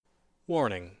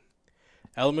Warning.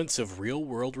 Elements of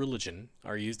real-world religion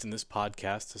are used in this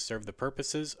podcast to serve the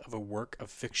purposes of a work of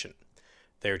fiction.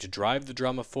 They are to drive the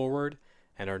drama forward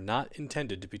and are not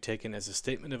intended to be taken as a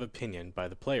statement of opinion by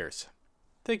the players.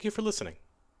 Thank you for listening.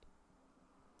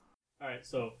 Alright,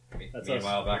 so that's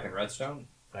Meanwhile, us. back in Redstone,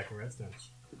 Back in Redstone.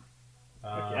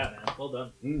 Yeah, man. Well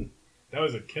done. That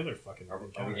was a killer fucking are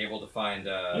encounter. we able to find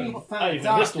We need to I find a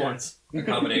even missed doctor. once.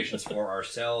 accommodations for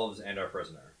ourselves and our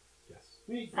prisoner? Yes.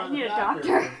 We need to I find need a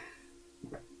doctor.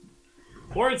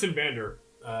 Florence and Vander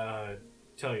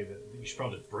tell you that you should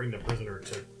probably bring the prisoner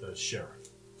to the sheriff.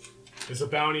 There's a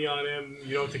bounty on him.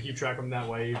 You don't have to keep track of him that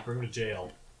way. You bring him to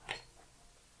jail.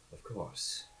 Of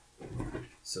course.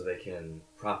 So they can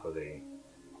properly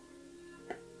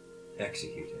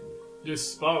execute him.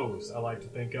 Dispose, I like to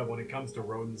think of when it comes to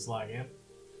rodents like him.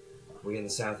 We in the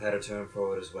South had a term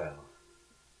for it as well.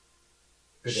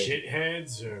 Good day.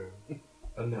 Shitheads or...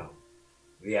 Oh no.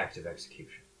 The act of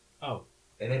execution. Oh.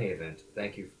 In any event,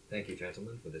 thank you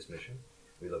gentlemen for this mission.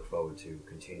 We look forward to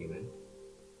continuing.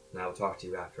 And I will talk to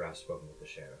you after I've spoken with the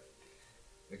sheriff.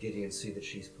 Gideon, see that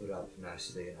she's put up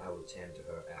nicely, and I will tend to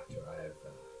her after I have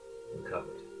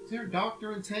recovered. Is there a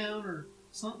doctor in town or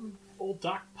something? Old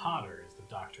Doc Potter is the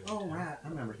doctor. in Oh, town. right. I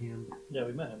remember him. Yeah,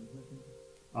 we met him.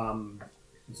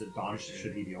 Is it dawn?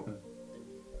 Should he be open?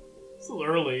 It's a little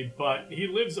early, but he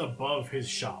lives above his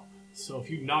shop. So if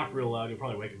you knock real loud, you'll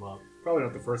probably wake him up. Probably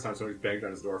not the first time somebody's banged on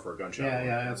his door for a gunshot.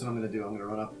 Yeah, that's what I'm going to do. I'm going to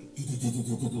run up.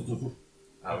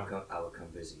 I will come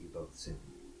visit you both soon.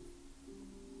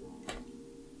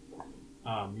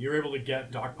 You're able to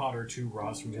get Doc Potter to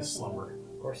Ross from his slumber.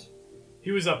 Of course.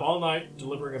 He was up all night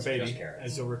delivering a It's baby, just carrots.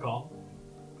 as you'll recall.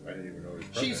 I didn't even know he was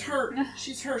pregnant. She's hurt.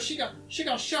 She's hurt. She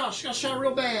got shot. She got shot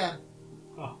real bad.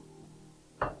 Oh.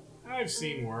 I've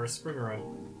seen worse. Bring her in.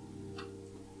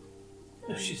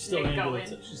 She's still There you go,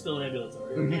 ambulatory. in. She's still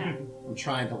ambulatory. Yeah. I'm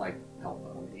trying to help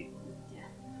them.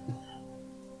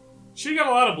 She got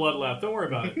a lot of blood left. Don't worry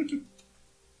about it.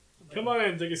 Come on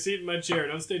in. Take a seat in my chair.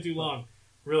 Don't stay too long.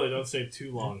 Really, don't stay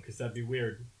too long, because that'd be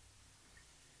weird.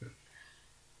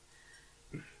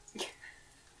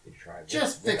 You tried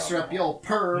Just fix her up, you old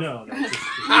perv. No,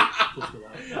 just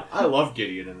relax. I love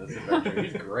Gideon in this adventure.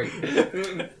 He's great.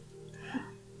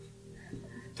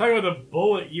 Talking about the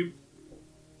bullet, you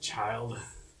child.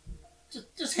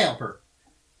 Just help her.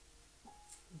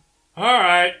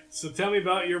 Alright, so tell me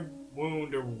about your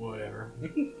wound or whatever.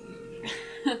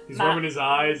 He's rubbing his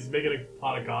eyes, making a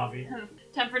pot of coffee.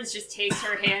 Temperance just takes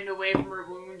her hand away from her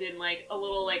wound and a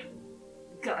little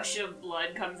gush of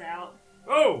blood comes out.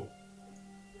 Oh!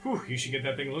 Whew, you should get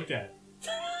that thing looked at.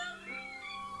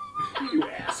 You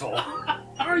asshole.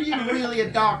 Are you really a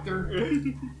doctor?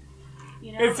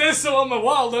 You know, It says so on the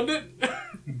wall, doesn't it?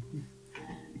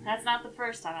 that's not the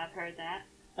first time I've heard that.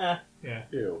 Yeah.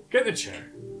 Ew. Get in the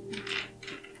chair.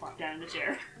 Walk down in the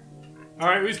chair.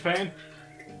 Alright, who's paying?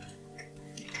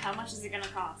 How much is it gonna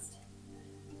cost?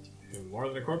 More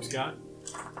than a corpse got.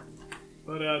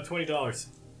 But, $20.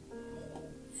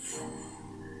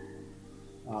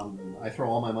 I throw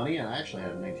all my money, and I actually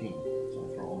had a 19. So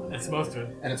I throw all my money. That's most of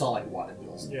it. And it's all wadded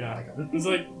bills. Yeah. It's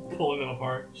like pulling them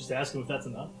apart. Just ask him if that's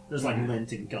enough. There's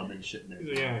lint and gum and shit in there. He's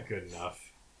like, yeah, good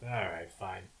enough. Alright,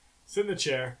 fine. Sit in the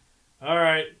chair.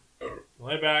 Alright.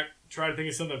 Lay back. Try to think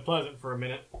of something pleasant for a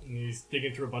minute. And he's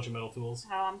digging through a bunch of metal tools.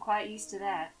 Oh, I'm quite used to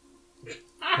that.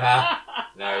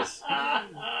 Nice.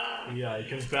 Yeah, he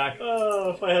comes back.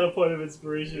 Oh, if I had a point of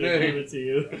inspiration, I'd give it to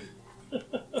you.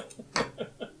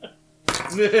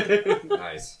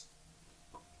 Nice.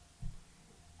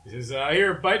 He says,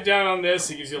 here, bite down on this.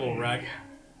 He gives you a little rag.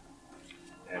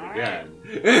 And All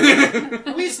again.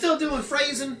 Are we still doing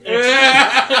phrasing?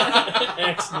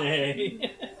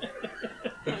 X-nay.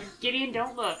 Gideon,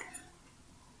 don't look.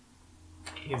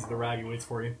 He gives the rag. He waits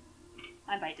for you.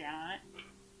 I bite down on it.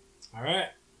 Alright.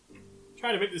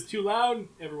 Try to make this too loud.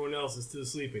 Everyone else is still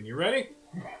sleeping. You ready?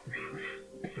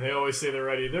 They always say they're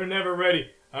ready. They're never ready.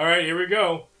 Alright, here we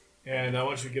go. And I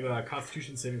want you to give a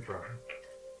Constitution saving throw.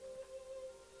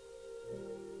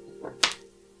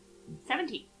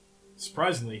 17.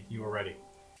 Surprisingly, you are ready.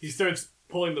 He starts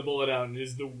pulling the bullet out, and it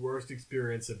is the worst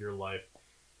experience of your life.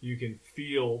 You can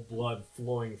feel blood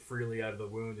flowing freely out of the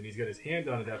wound, and he's got his hand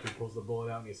on it after he pulls the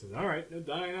bullet out, and he says, alright, no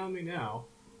dying on me now.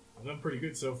 I've done pretty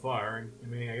good so far, and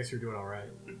I guess you're doing alright.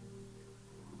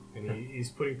 And he's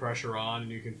putting pressure on,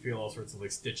 and you can feel all sorts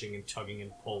of stitching and tugging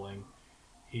and pulling.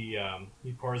 He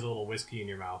pours a little whiskey in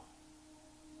your mouth.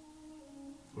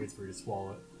 Waits for you to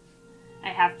swallow it. I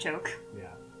have choke.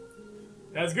 Yeah.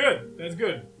 That's good. That's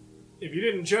good. If you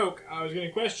didn't choke, I was going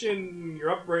to question your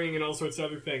upbringing and all sorts of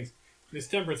other things. Miss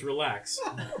Temperance, relax.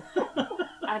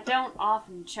 I don't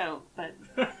often choke, but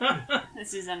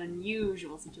this is an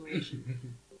unusual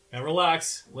situation. Now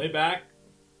relax. Lay back.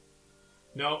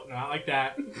 No, not like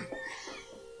that.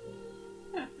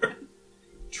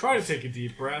 Try to take a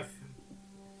deep breath.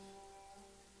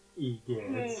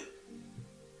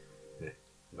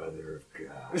 Mother of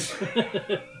God.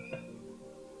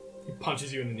 He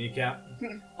punches you in the kneecap.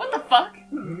 What the fuck?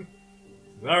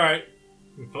 Alright.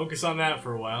 Focus on that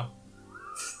for a while.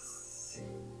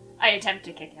 I attempt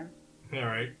to kick him.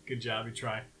 Alright, good job, you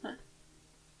try.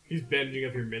 He's bandaging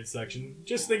up your midsection.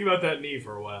 Just think about that knee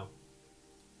for a while.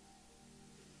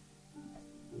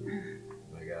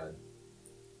 My God.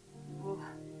 Oof.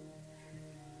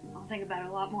 I'll think about it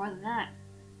a lot more than that.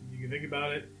 You can think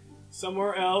about it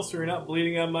somewhere else where you're not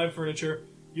bleeding out my furniture.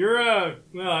 You're,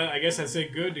 well, I guess I say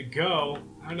good to go.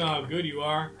 I don't know how good you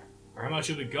are, or how much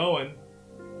you'll be going.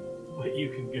 But you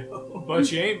can go.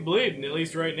 But you ain't bleeding, at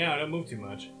least right now. Don't move too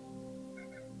much.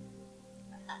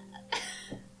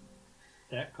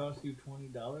 That cost you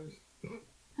 $20?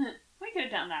 We could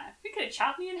have done that. We could have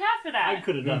chopped me in half for that. I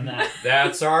could have done that.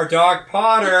 That's our dog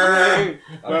Potter!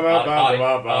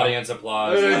 Audience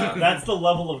applause. That's the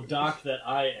level of doc that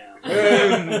I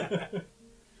am.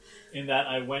 In that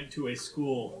I went to a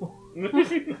school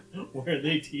where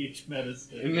they teach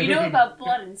medicine. You know about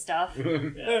blood and stuff.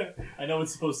 Yeah. I know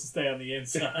it's supposed to stay on the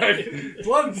inside.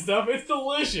 Blood and stuff, it's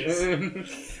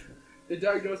delicious. They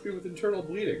diagnosed me with internal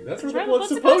bleeding. That's where That's the where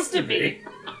blood's it's supposed to be.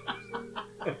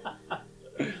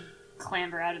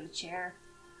 Clamber out of the chair.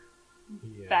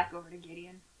 Yeah. Back over to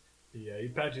Gideon. Yeah, he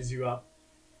patches you up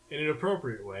in an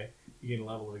appropriate way. You gain a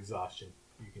level of exhaustion.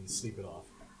 You can sleep it off.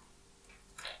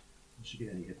 Did she get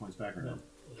any hit points back or no?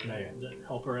 No, yeah. Does that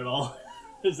help her at all?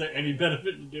 Is there any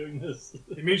benefit to doing this?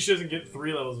 It means she doesn't get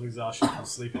 3 levels of exhaustion from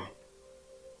sleeping.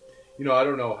 You know, I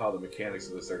don't know how the mechanics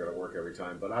of this are going to work every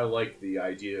time, but I like the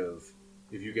idea of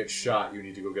if you get shot, you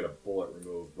need to go get a bullet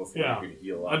removed before Yeah. you can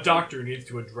heal A up. doctor needs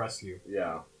to address you.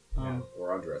 Yeah.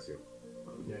 Or undress you.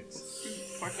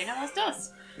 Yikes. Porque no las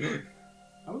dos.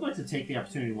 I would like to take the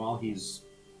opportunity while he's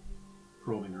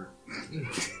probing her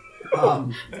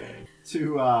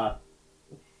to I'm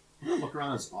gonna look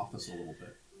around his office a little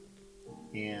bit.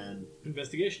 And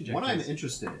Investigation check. what I'm please.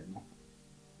 interested in,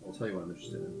 I'll tell you what I'm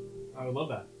interested in. I would love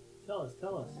that. Tell us. Is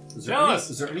Tell there us!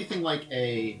 Is there anything like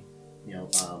a, a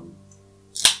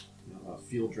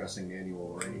field dressing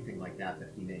manual or anything like that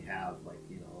he may have, like,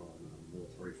 a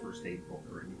military first aid book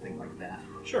or anything like that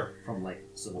Sure. from like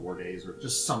Civil War days or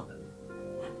just something?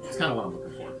 That's kind of what I'm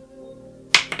looking for.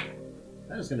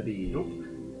 That is going to be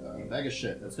a bag of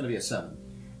shit. That's going to be a 7.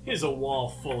 Here's a wall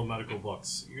full of medical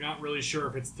books. You're not really sure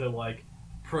if it's to, like,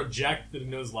 project that he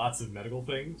knows lots of medical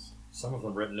things, Some of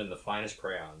them written in the finest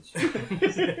crayons.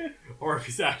 or if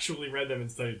he's actually read them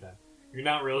and studied them. You're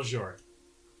not real sure.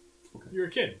 Okay. You're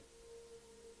a kid.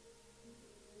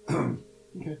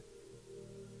 Okay.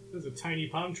 There's a tiny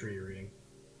palm tree you're eating.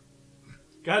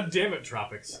 God damn it,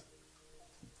 tropics.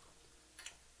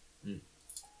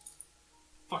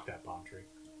 Fuck that palm tree.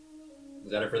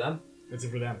 Is that it for them? That's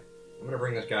it for them. I'm gonna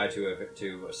bring this guy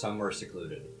to somewhere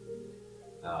secluded.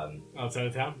 Outside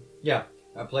of town? Yeah,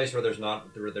 a place where there's not.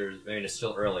 I mean, it's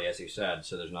still early, as you said,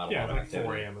 so there's not a Yeah, lot of like activity.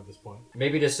 4 a.m. at this point.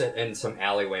 Maybe just sit in some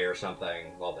alleyway or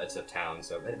something. Well, it's a town,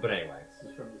 so. But anyway,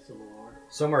 This is from the Civil War.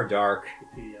 somewhere dark.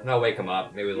 The PDF. And I'll wake him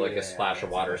up. Maybe with like Yeah, a splash of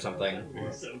water or something.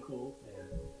 It's so cool.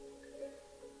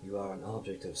 You are an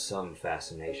object of some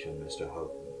fascination, Mr.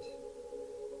 Houghton.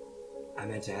 I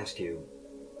meant to ask you,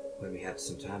 when we had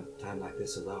some time like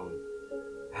this alone,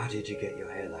 how did you get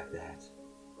your hair like that?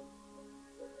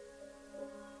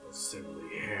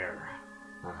 Simply hair.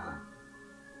 Uh-huh.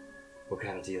 What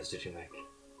kind of deals did you make?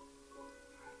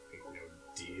 Ain't no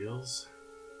deals.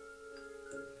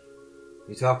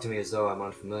 You talk to me as though I'm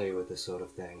unfamiliar with this sort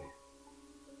of thing.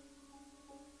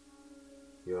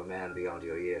 You're a man beyond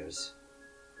your years.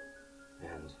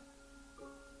 And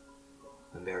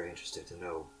I'm very interested to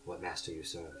know what master you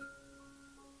serve.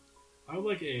 I would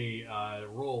like a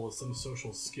roll with some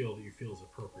social skill that you feel is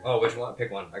appropriate. Oh, which one?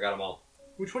 Pick one. I got them all.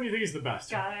 Which one do you think is the best?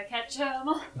 Gotta catch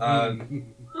him.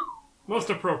 Most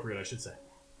appropriate, I should say.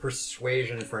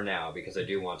 Persuasion for now, because I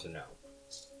do want to know.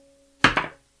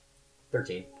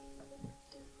 13.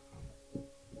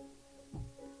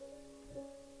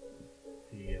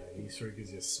 He sort of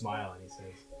gives you a smile and he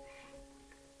says,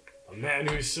 "A man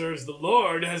who serves the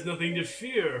Lord has nothing to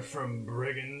fear from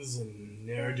brigands and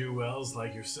ne'er-do-wells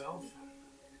like yourself."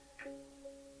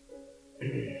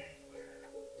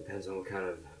 Depends on what kind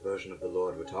of version of the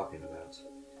Lord we're talking about.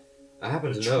 I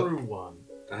happen The to know. true one.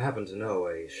 I happen to know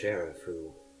a sheriff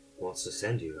who wants to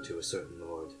send you to a certain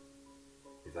lord.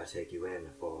 If I take you in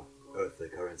for earthly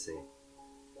currency.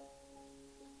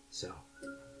 So,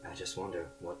 I just wonder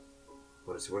what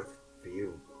it's worth for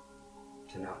you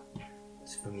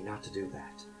for me not to do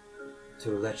that.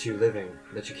 To let you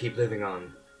keep living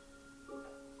on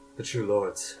the True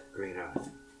Lord's green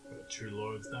earth. The True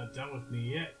Lord's not done with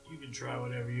me yet. You can try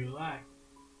whatever you like.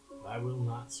 But I will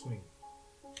not swing.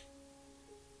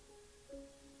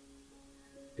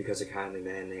 Because a kindly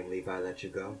man named Levi let you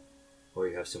go? Or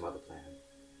you have some other plan?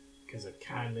 Because a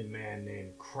kindly man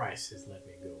named Christ has let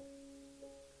me go.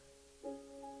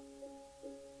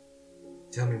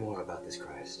 Tell me more about this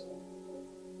Christ.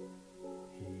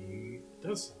 He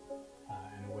does so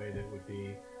in a way that would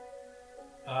be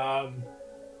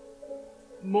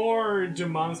more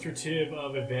demonstrative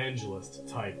of evangelist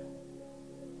type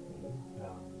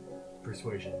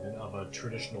persuasion than of a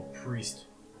traditional priest,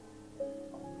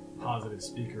 positive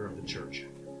speaker of the church.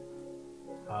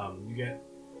 You get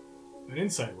an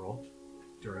insight roll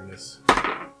during this.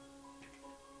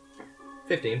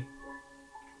 15.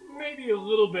 Maybe a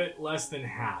little bit less than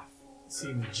half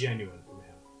seems genuine from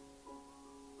him.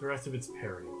 The rest of it's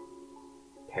parody.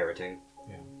 Parroting?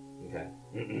 Yeah. Okay.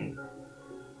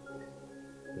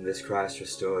 And this Christ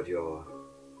restored your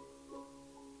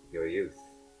youth,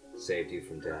 saved you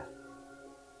from death,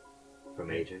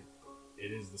 from aging.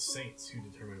 It is the saints who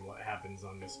determine what happens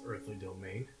on this earthly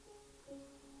domain.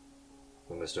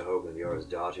 Well, Mr. Hoagland, you're as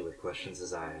dodgy with questions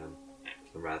as I am.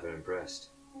 I'm rather impressed.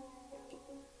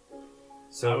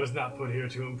 So I was not put here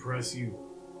to impress you.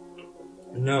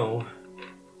 No,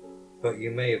 but you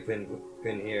may have been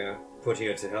put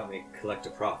here to help me collect a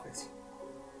profit.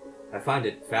 I find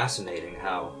it fascinating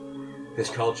how this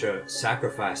culture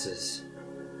sacrifices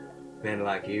men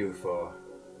like you for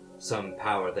some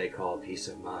power they call peace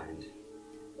of mind.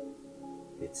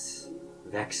 It's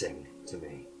vexing to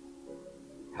me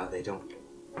how they don't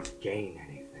gain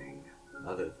anything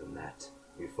other than that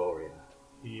euphoria.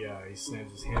 He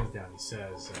slams his hands down. He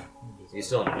says, He's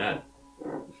still in the net.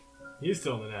 He is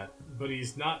still in the net, but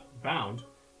he's not bound.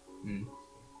 Hmm.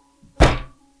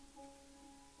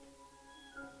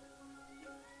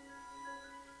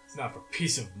 It's not for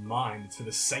peace of mind. It's for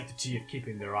the sanctity of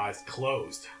keeping their eyes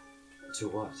closed. To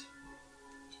what?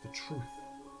 To the truth.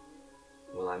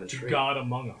 Well, I'm To intrigued. God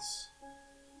among us.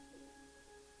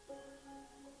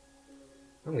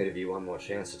 I'm going to give you one more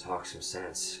chance to talk some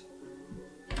sense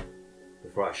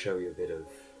before I show you a bit of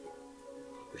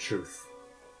the truth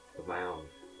of my own.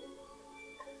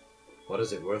 What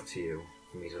is it worth to you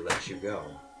for me to let you go?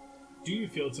 Do you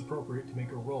feel it's appropriate to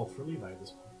make a roll for Levi at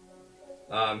this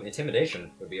point?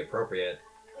 Intimidation would be appropriate.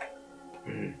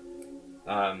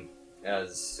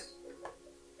 As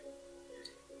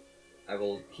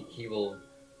he will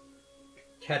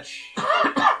catch.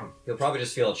 He'll probably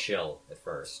just feel a chill at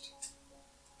first.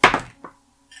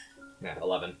 Yeah,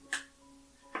 11.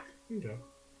 Okay.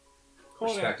 Call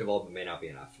it Respectable, but may not be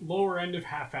enough. lower end of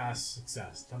half-ass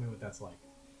success. Tell me what that's like.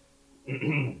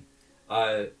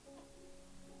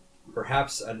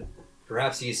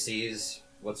 Perhaps he sees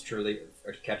what's truly,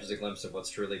 or catches a glimpse of what's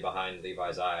truly behind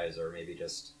Levi's eyes, or maybe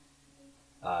just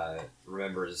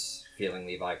remembers feeling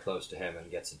Levi close to him and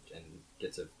gets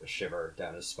a shiver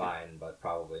down his spine, but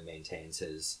probably maintains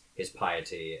his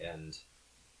piety. And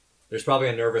there's probably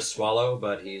a nervous swallow,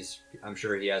 but I'm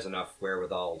sure he has enough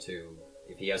wherewithal to,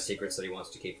 if he has secrets that he wants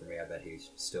to keep from me, I bet he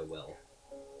still will.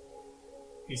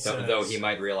 He says, Though he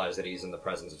might realize that he's in the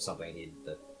presence of something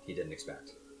that he didn't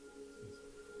expect.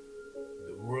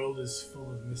 The world is full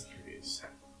of mysteries.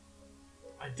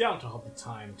 I doubt I'll have the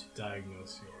time to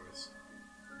diagnose yours.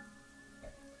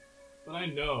 But I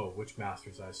know which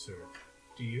masters I serve.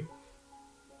 Do you?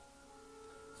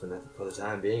 For the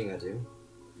time being, I do.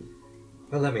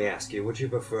 But let me ask you, would you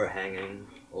prefer hanging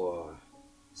or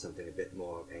something a bit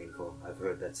more painful? I've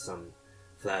heard that some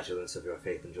flagellants of your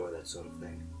faith enjoy that sort of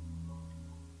thing.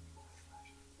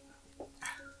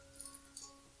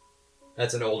 I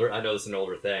know it's an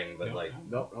older thing, but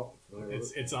No. Nope.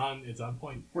 It's on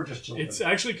point. We're just children. It's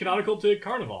actually canonical to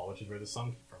Carnival, which is where the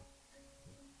song came from.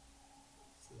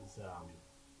 This is,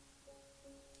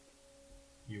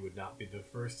 you would not be the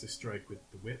first to strike with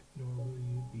the whip, nor will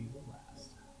you be the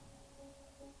last.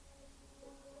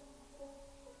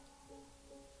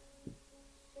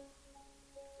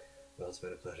 Well, it's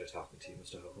been a pleasure talking to you,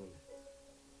 Mr. Hoagland.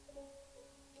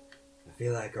 I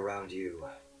feel like around you,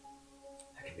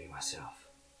 I can be myself.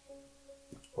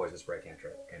 poison spray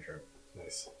cantrip.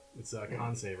 Nice. It's a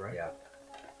con save, right? Yeah.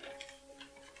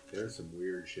 There's some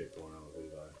weird shit going on with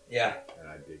Levi, Yeah. and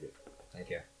I dig it. Thank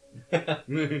you.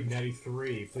 Natty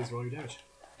 3. Please roll your damage.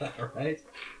 All right.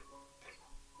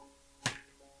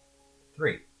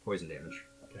 3 poison damage.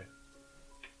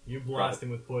 You blast him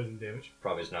with poison damage.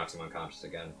 Probably just knocks him unconscious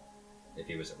again. if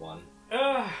he was at 1?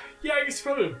 Yeah, I guess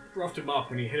you probably roughed him up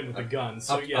when he hit him with the gun.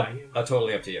 So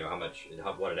Totally up to you.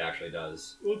 What it actually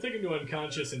does. We'll take him to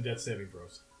unconscious and death saving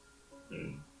throws.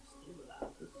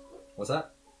 What's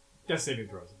that? Death saving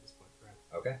throws at this point,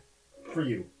 right? Okay. For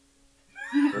you.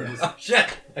 Oh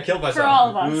shit! I killed myself. For all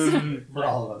of us. For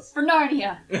all of us. For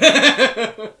Narnia.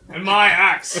 And my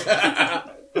axe.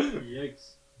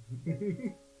 Yikes.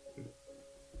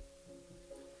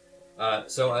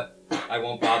 So I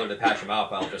won't bother to patch him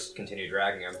up. I'll just continue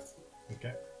dragging him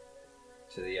Okay.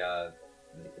 to the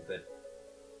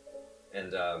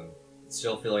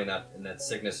still feeling that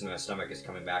sickness in my stomach is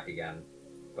coming back again,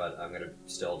 but I'm gonna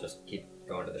still just keep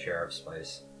going to the sheriff's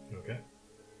place. Okay.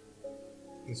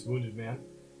 This wounded man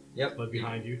Yep. led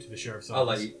behind you to the sheriff's I'll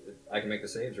let office. you. I can make the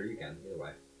saves, or you can. Either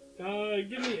way.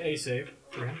 Give me a save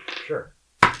for him. Sure.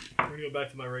 We're gonna go back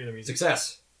to my regular music.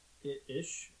 Success.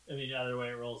 Ish. I mean, either way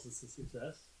it rolls, it's a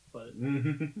success. But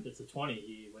it's a 20,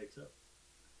 he wakes up.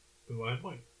 With 1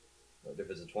 point. But if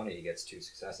it's a 20, he gets 2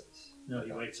 successes. No,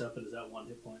 he wakes up and is at 1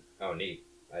 hit point. Oh, neat.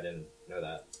 I didn't know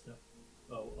that.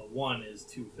 Oh, a 1 is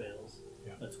 2 fails.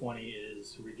 Yeah. A 20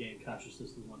 is regain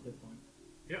consciousness with 1 hit point.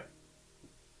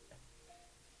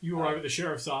 You arrive at the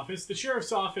sheriff's office. The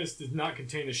sheriff's office does not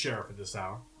contain a sheriff at this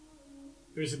hour.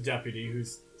 There's a deputy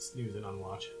who's snoozing on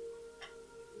watch.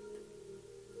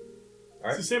 All right.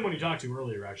 It's the same one you talked to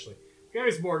earlier, actually. The guy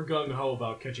was more gung-ho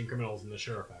about catching criminals than the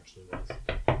sheriff actually was.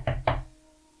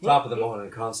 Top of the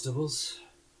morning, constables.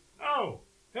 Oh,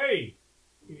 hey,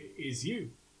 is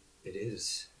you. It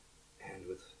is. And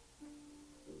with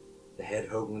the head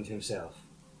Hoagland himself.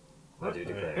 I do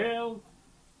The declare. hell?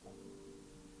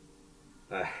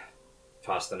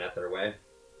 Toss the net their way.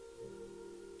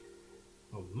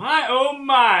 Oh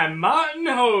my, Martin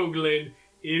Hoagland.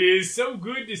 It is so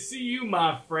good to see you,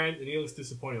 my friend. And he looks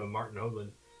disappointed when Martin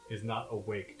Hoagland is not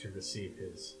awake to receive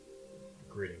his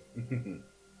greeting.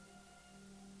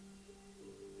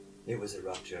 It was a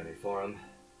rough journey for him.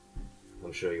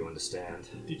 I'm sure you understand.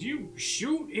 Did you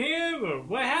shoot him, or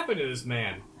what happened to this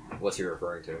man? What's he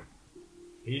referring to?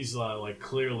 He's like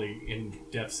clearly in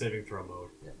death saving throw mode.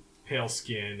 Yeah. Pale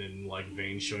skin and like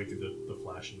veins showing through the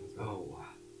flash in his mouth. Oh,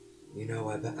 you know,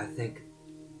 I think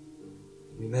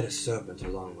we met a serpent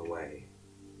along the way.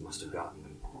 Must have gotten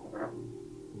him.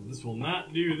 This will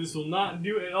not do. This will not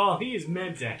do at all. He is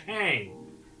meant to hang.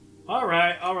 All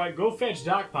right. Go fetch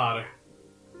Doc Potter.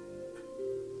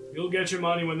 You'll get your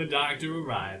money when the doctor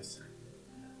arrives.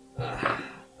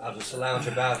 I'll just lounge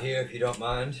about here if you don't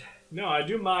mind. No, I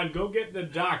do mind. Go get the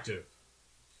doctor.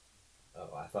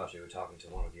 Oh, I thought you were talking to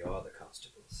one of your other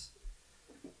constables.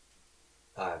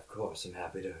 I, of course, am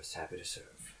happy to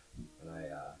serve. And I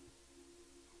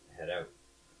head out,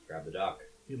 grab the doc.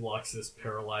 He locks this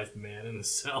paralyzed man in the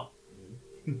cell.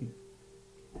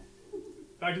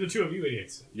 Back to the two of you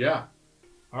idiots. Yeah.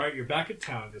 All right, you're back at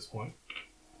town at this point.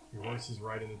 Your horse is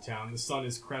right into town. The sun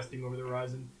is cresting over the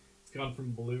horizon. It's gone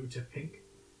from blue to pink.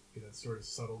 Get that sort of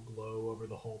subtle glow over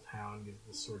the whole town. Gives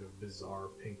this sort of bizarre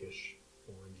pinkish,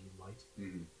 orangey light.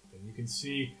 Mhm. And you can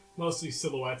see mostly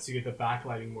silhouettes. You get the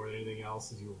backlighting more than anything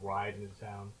else as you ride into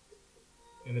town.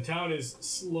 And the town is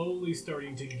slowly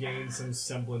starting to gain some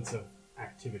semblance of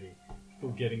activity. People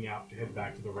getting out to head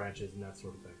back to the ranches and that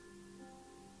sort of thing.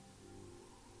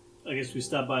 I guess we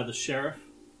stop by the sheriff.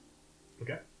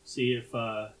 Okay. See if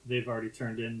they've already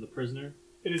turned in the prisoner.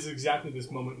 It is exactly this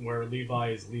moment where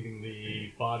Levi is leaving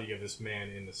the body of this man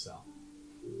in the cell.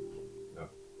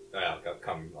 I'll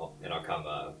come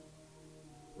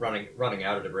running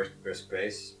out at a brisk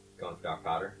pace, going for Doc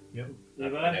Potter. Yep.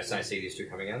 And as I see these two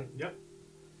coming in. Yep.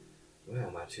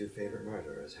 Well, my two favorite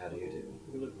murderers. How do you do?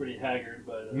 We look pretty haggard,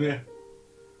 but Yeah.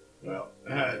 Well,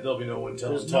 there'll be no one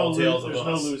telling there's tall tales of there's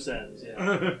us. no loose ends.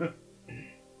 Yeah.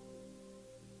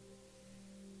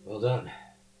 Well done.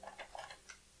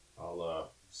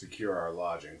 I'll secure our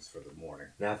lodgings for the morning.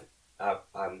 Now,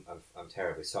 I'm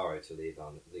terribly sorry to leave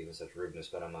in such rudeness,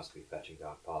 but I must be fetching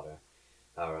Doc Potter.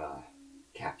 Our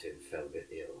captain fell a bit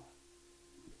ill.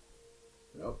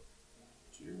 Yep.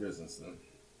 To your business then.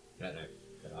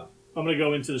 Get off. I'm gonna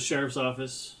go into the sheriff's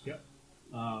office. Yep.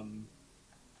 I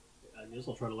guess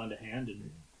I'll try to lend a hand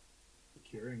in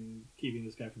keeping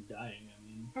this guy from dying. I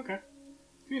mean, Okay.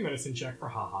 Give me a medicine check for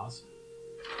ha-has.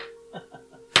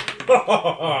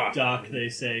 Doc, they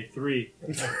say 3.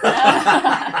 You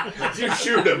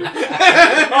shoot him.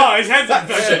 Oh, his head's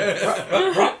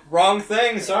infected. Wrong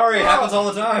thing. Sorry, it happens all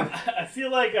the time. I feel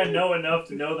like I know enough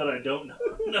to know that I don't know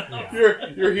enough. Yeah.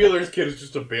 Your healer's kit is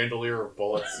just a bandolier of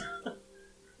bullets.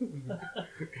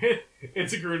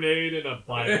 It's a grenade and a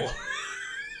Bible.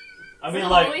 I It's mean, a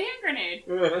like, holy hand grenade.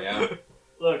 Yeah.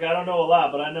 Look, I don't know a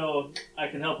lot, but I know I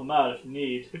can help him out if you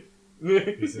need.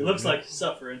 It looks like he's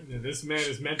suffering. This man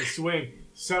is meant to swing.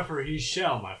 Suffer he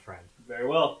shall, my friend. Very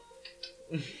well.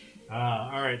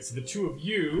 Alright, so the two of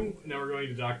you, now we're going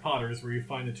to Doc Potter's where you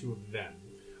find the two of them.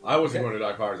 I wasn't going to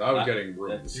Doc Potter's. I was getting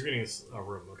rooms. You're getting a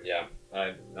room, okay. Yeah,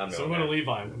 I'm going So I'm going to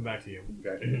Levi and come back to you.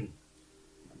 Okay.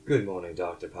 Good morning,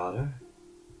 Dr. Potter.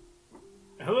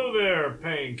 Hello there,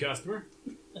 paying customer.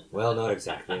 Well, not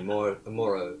exactly. More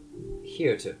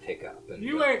here to pick up. And,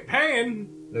 You ain't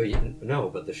paying! No,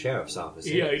 but the sheriff's office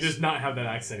Yeah, he is. does not have that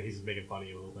accent. He's making fun of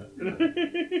you a little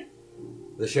bit.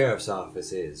 The sheriff's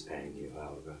office is paying you,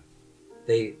 however.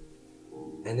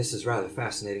 And this is rather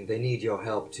fascinating, they need your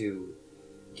help to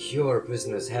cure a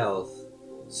prisoner's health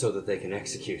so that they can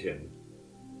execute him.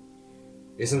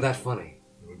 Isn't that funny?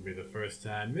 It would be the first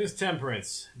time. Miss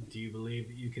Temperance, do you believe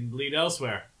that you can bleed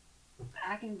elsewhere?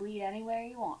 I can bleed anywhere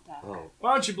you want, Doc. Oh,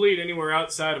 Why don't you bleed anywhere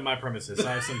outside of my premises?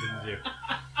 I have something to do.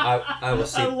 I will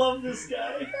see. I love this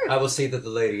guy. I will see that the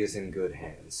lady is in good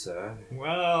hands, sir.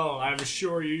 Well, I'm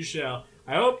sure you shall.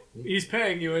 I hope he's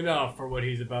paying you enough for what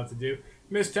he's about to do.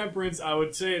 Miss Temperance, I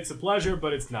would say it's a pleasure,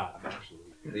 but it's not,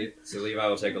 actually. So Levi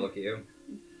will take a look at you.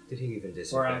 Did he even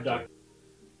Or I'm disinfect Doc.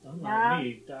 you? Unlike Nah,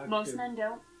 me, Doctor. Most men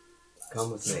don't.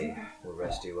 Come with me. We'll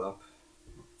rest you up.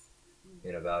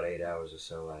 In about 8 hours or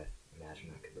so, I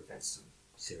imagine I could prevent some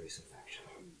serious infection.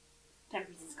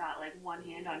 Temperance has got like one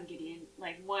hand on Gideon,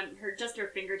 like just her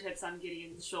fingertips on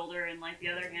Gideon's shoulder, and like the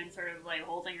other hand sort of like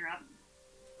holding her up.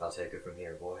 I'll take it from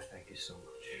here, boy. Thank you so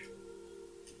much.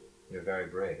 You're very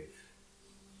brave.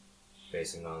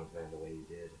 Facing on men the way you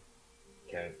did.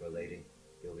 Caring for a lady.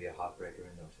 You'll be a heartbreaker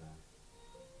in no time.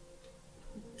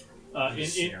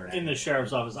 In the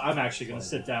sheriff's office, I'm actually going to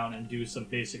sit down and do some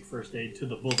basic first aid to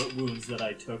the bullet wounds that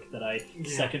I took, that I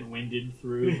second winded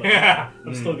through. But Yeah.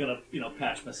 I'm still going to,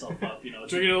 patch myself up. Drink a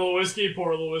little whiskey,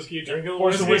 pour a little whiskey, drink a little pour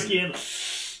whiskey. some whiskey in,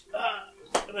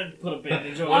 and then put a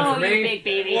bandage on. Oh, for you me. big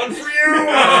baby. One for you!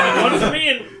 One for me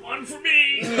and one for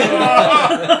me.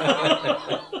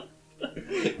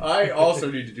 I also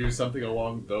need to do something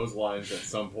along those lines at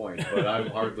some point, but I'm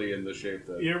hardly in the shape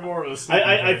that. You're more of a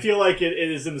I feel like it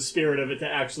is in the spirit of it to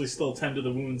actually still tend to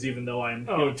the wounds, even though I'm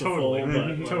healed to totally.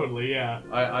 full. But, Totally, yeah.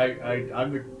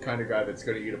 I'm the kind of guy that's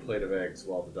going to eat a plate of eggs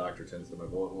while the doctor tends to my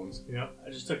bullet wounds. I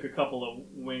just took a couple of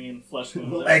wing and flesh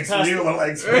wounds. Little eggs for you, little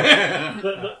eggs for you.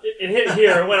 It hit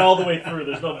here and went all the way through.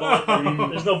 There's no bullet.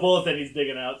 There's no bullet that he's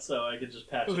digging out, so I could just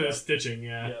patch A it bit up. of stitching,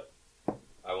 yeah. Yep.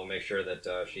 I will make sure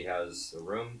that she has a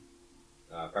room,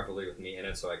 preferably with me in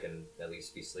it, so I can at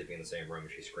least be sleeping in the same room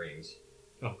if she screams.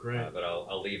 Oh, great. But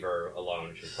I'll leave her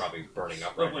alone. She's probably burning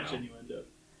up So right much now. innuendo.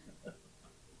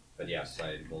 But yes,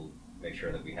 I will make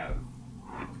sure that we have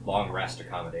long rest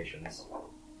accommodations.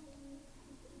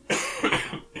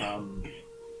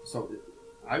 So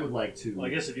I would like to. Well, I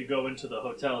guess if you go into the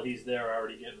hotel, he's there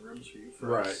already getting rooms for you. For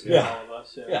Right, us, yeah. all of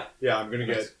us. Yeah. Yeah, I'm going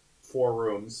to get 4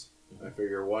 rooms. I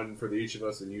figure one for each of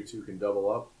us, and you two can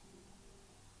double up.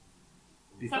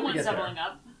 Before we Someone's get there, doubling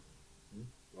up.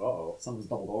 Uh-oh. someone's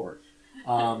doubled over.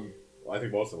 Well, I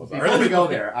think most of us Before are. we go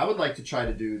there, I would like to try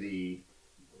to do the,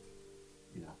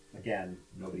 again,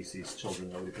 nobody sees children,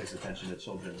 nobody pays attention to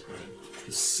children,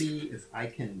 to see if I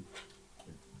can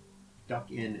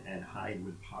duck in and hide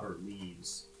with Potter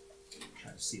leaves.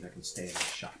 Try to see if I can stay in the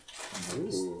shot.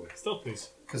 Ooh. Stealth, please.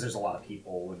 Because there's a lot of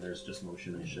people and there's just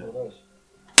motion and shit.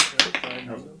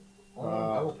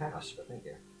 I will pass, but thank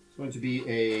you. It's going to be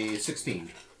a 16.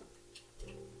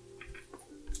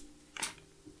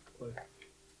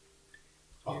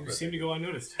 You seem to go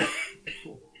unnoticed.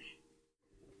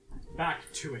 Back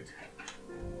to it.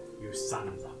 You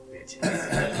sons of bitches.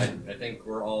 I think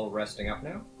we're all resting up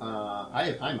now.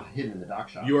 I'm hidden in the dock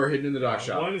shop. You are hidden in the dock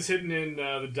shop. One is hidden in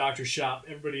the doctor's shop.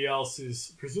 Everybody else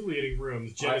is presumably getting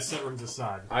rooms. Jen has set rooms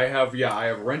aside. I have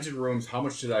rented rooms. How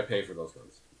much did I pay for those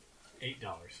rooms? $8.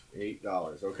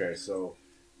 $8. Okay, so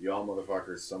y'all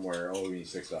motherfuckers somewhere owe me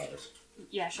 $6.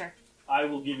 Yeah, sure. I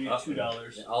will give you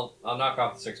 $2. I'll knock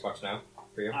off the $6 now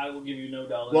for you. I will give you no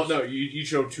dollars. Well, no, you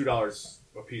each owe $2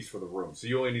 a piece for the room, so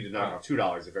you only need to knock off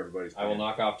 $2 if everybody's. I will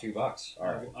knock off $2. All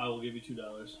right, I will give you $2.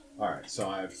 all right. So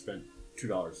I've spent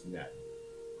 $2 net.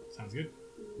 Sounds good.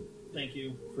 Thank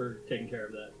you for taking care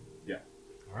of that.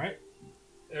 All right.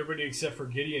 Everybody except for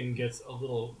Gideon gets a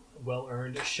little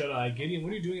well-earned shut-eye. Gideon,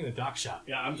 what are you doing in the dock shop?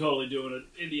 Yeah, I'm totally doing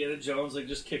it. Indiana Jones, like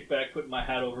just kick back, put my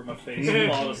hat over my face,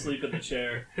 and fall asleep in the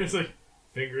chair. It's like,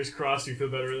 fingers crossed you feel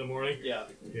better in the morning. Yeah.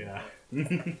 Yeah.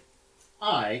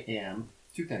 I am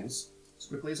 2 things. As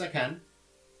quickly as I can,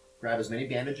 grab as many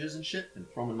bandages and shit, and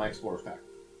throw them in my explorer's pack.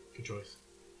 Good choice.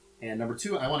 And number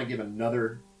 2, I want to give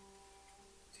another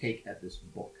take at this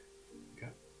book. Okay.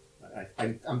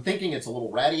 I'm thinking it's a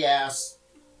little ratty ass,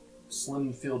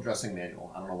 slim field dressing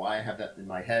manual. I don't know why I have that in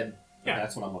my head. But Yeah.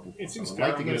 that's what I'm looking for. It seems So I'd fair.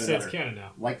 like I'm to going give to it say it's another.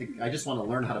 canon now. I just want to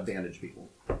learn how to bandage people.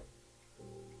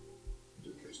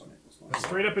 Just in case I make this one. A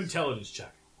straight up intelligence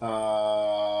check.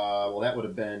 Well, that would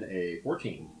have been a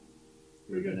 14.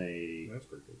 It would have Pretty been a That's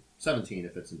pretty good. 17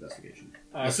 if it's investigation.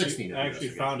 I A 16 if I it's actually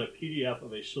investigation. found a PDF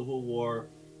of a Civil War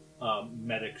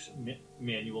medics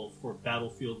manual for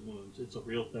battlefield wounds. It's a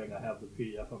real thing. I have the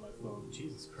PDF on my phone.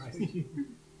 Jesus Christ.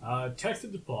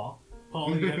 Texted to Paul.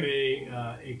 Paul, you have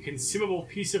a consumable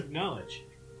piece of knowledge.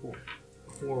 Cool.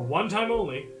 For one time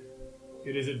only,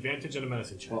 it is advantage on a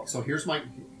medicine check. Well, so here's my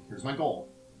goal.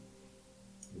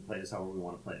 We play this however we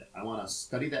want to play it. I want to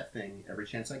study that thing every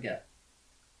chance I get,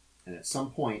 and at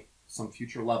some point, some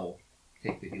future level,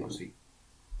 take the healer seat.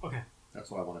 Okay.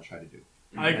 That's what I want to try to do.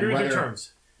 I agree with your whether-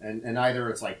 terms. And either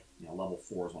it's like level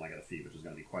 4 is when I get a feat, which is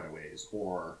going to be quite a ways,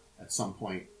 or at some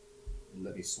point,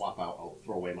 let me swap out. I'll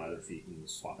throw away my other feat and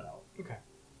swap it out. Okay.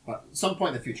 But at some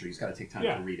point in the future, he's got to take time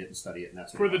Yeah. to read it and study it, and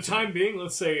that's what For he the wants to do. time being,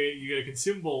 let's say you get a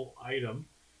consumable item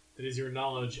that is your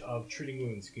knowledge of treating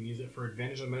wounds. You can use it for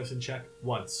advantage on a medicine check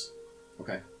once.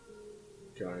 Okay.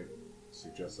 Can I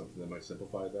suggest something that might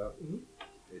simplify that? Mhm.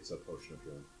 It's a potion of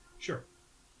healing. Sure.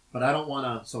 But I don't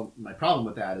want to. So my problem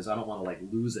with that is I don't want to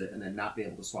lose it and then not be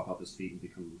able to swap out this feat and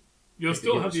become. You'll Take the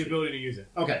still healer have the seat. ability to use it.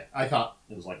 Okay, I thought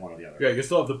it was like one or the other. Yeah, you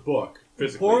still have the book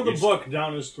physically. Pour the You book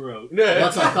down his throat.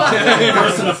 That's what I thought. Like,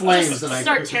 burst into flames, and I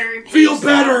Start tearing. Feel pages.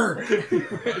 better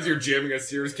as you're jamming a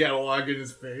Sears catalog in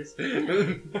his face.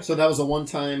 So that was a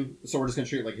one-time. So we're just gonna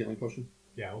treat it like a healing potion.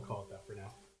 Yeah, we'll call it that for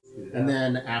now. And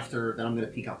then after, I'm gonna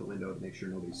peek out the window to make sure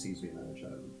nobody sees me, and then I'll try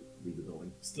to leave the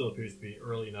building. Still appears to be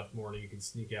early enough morning you can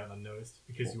sneak out unnoticed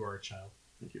because you are a child.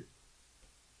 Thank you.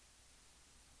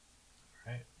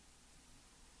 Alright.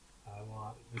 I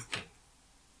want this tune.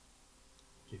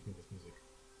 Give me this music.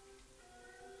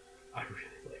 I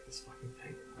really like this fucking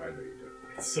thing. I know you do.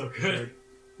 It's so good.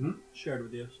 Shared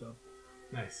with you, so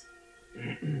Nice.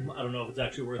 I don't know if it's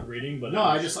actually worth reading, but No,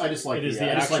 I just like it is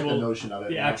I just like the actual- notion of it.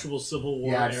 the you know? actual Civil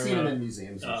War Yeah, I've era seen them in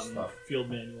museums and stuff. field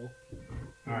manual,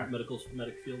 Alright. medic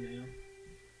field manual.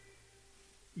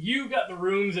 You got the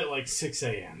rooms at like 6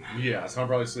 a.m. Yeah, so I'm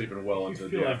probably sleeping well You into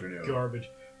feel the like afternoon. garbage.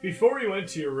 Before you went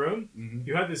to your room, Mhm.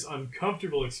 you had this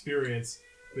uncomfortable experience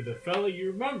with a fella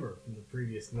you remember from the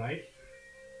previous night.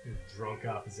 He was drunk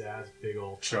off his ass, big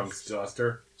old Chunks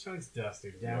Duster. Chunks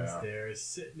Duster downstairs,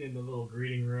 sitting in the little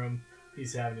greeting room.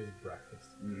 He's having his breakfast.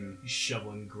 Mm-hmm. He's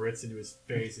shoveling grits into his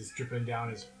face. It's dripping down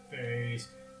his face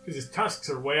because his tusks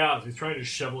are way out. So he's trying to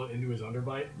shovel it into his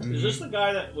underbite. Is this the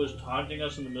guy that was taunting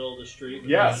us in the middle of the street?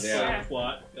 Yes. Yeah.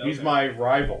 What? He's my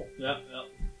rival. Yep.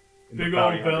 in the Big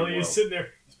bounty old hunting belly. He's world. sitting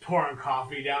there. He's pouring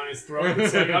coffee down his throat.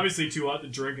 It's like obviously too hot to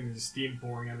drink, and there's steam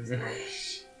pouring out of his throat.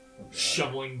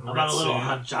 Shoveling grits. How about a little in.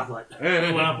 hot chocolate?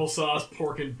 Little applesauce,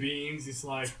 pork and beans. He's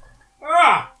like,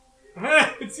 ah,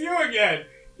 it's you again.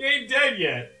 You ain't dead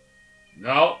yet.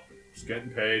 No, just getting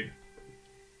paid.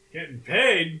 Getting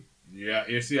paid. Yeah,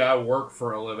 you see, I work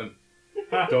for a living.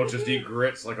 Don't just eat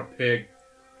grits like a pig.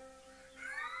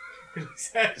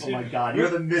 Oh my god, you're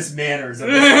the Miss Manners of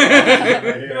this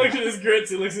right He here. looks at his grits,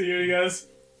 he looks at you, and he goes,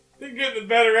 "You're getting the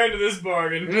better end of this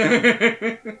bargain."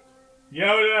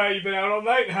 Yo, you been out all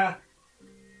night, huh?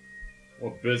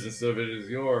 What business of it is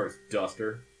yours,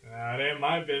 Duster? It ain't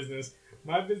my business.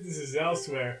 My business is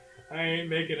elsewhere. I ain't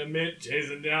making a mint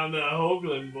chasing down the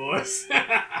Hoagland boys.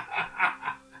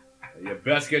 You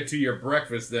best get to your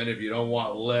breakfast then if you don't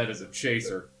want lead as a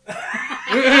chaser.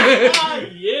 Ah,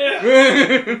 yeah.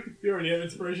 You already have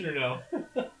inspiration or no?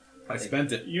 I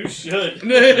spent it. You should.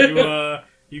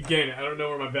 You gain it. I don't know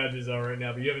where my badges are right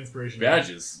now, but you have inspiration.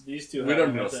 Badges. These two. We have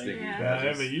don't know everything. sticky Yeah. I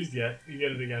badges. haven't used yet. You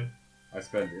get it again. I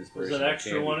spent There's inspiration. an on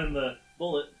extra candy. one in the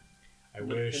bullet. I in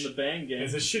wish. the bang game.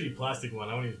 It's a shitty plastic one.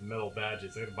 I want to use metal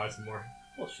badges. I gotta buy some more.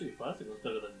 Well, shitty plastic was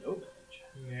better than no badge.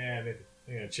 Yeah, maybe.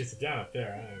 I'm gonna chase it down up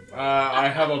there. I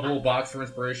have a little box for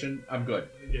inspiration. I'm good.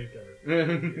 Get it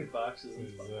covered. Your boxes and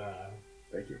It's,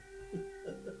 Thank you.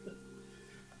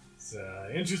 it's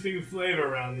interesting flavor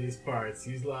around these parts.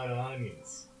 Use a lot of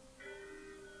onions.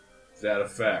 Is that a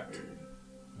fact?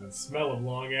 And smell them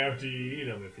long after you eat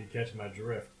them if you catch my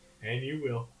drift. And you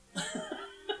will.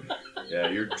 Yeah,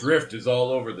 your drift is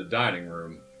all over the dining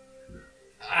room.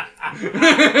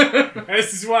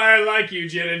 This is why I like you,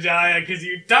 Jedediah, because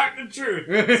you talk the truth.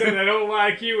 Except I don't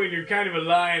like you and you're kind of a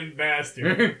lying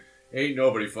bastard. Ain't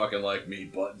nobody fucking like me,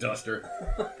 butt duster.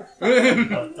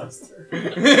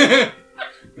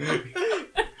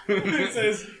 It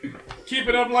says, keep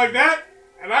it up like that,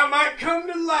 and I might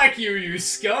come to like you, you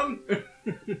scum.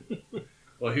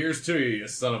 Well, here's to you, you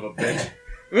son of a bitch.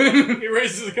 He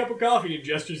raises a cup of coffee and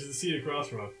gestures to the seat across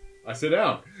from him. I sit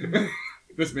down.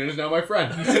 This man is now my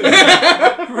friend.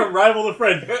 Rival the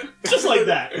friend. Just like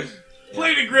that.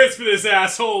 Plate of grits for this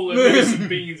asshole and maybe some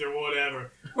beans or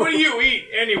whatever. What do you eat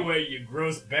anyway, you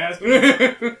gross bastard?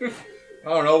 I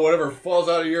don't know, whatever falls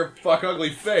out of your fuck ugly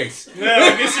face.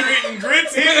 Well, I guess you're eating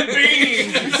grits and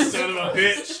beans, you son of a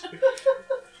bitch.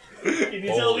 Can you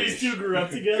tell these two grew up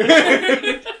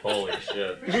together? Holy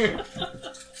shit.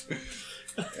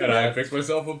 And I fixed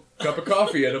myself a cup of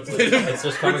coffee and a plate of It's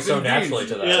just coming so naturally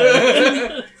to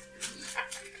that.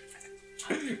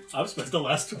 Yeah. I've spent the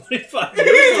last 25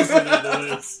 years listening to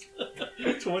this.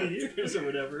 20 years or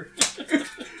whatever.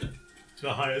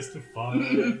 The highest of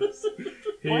five.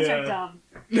 Boys are dumb.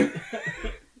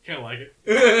 Kind of like it.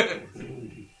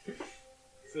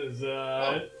 Says,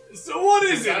 so what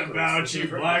is it about you,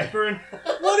 Blackburn?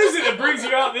 What is it that brings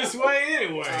you out this way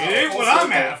anyway? It ain't what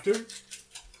I'm after.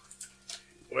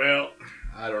 Well,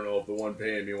 I don't know if the one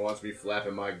paying me wants me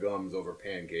flapping my gums over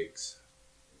pancakes.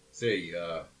 Say,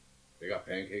 they got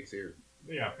pancakes here?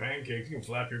 They got pancakes. You can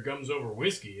flap your gums over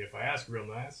whiskey if I ask real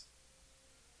nice.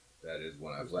 That is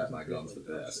when I flap my gums the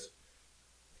best.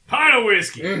 Pint of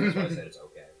whiskey. That's why I said it's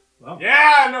okay.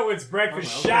 Yeah, I know it's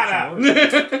breakfast. Oh, Shut up.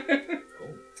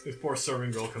 Cool. This poor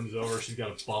serving girl comes over. She's got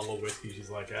a bottle of whiskey. She's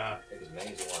like, I think his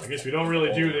name's one. I guess we don't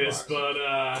really do this, but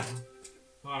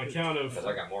on account of... Because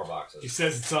I got more He boxes.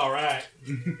 says it's alright.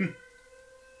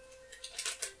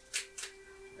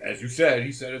 As you said,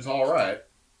 he said it's alright.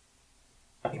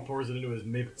 He pours it into his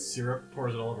maple syrup,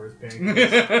 pours it all over his pancakes.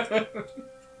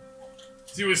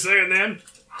 See what he was saying then?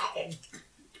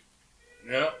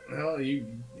 Yeah, well, you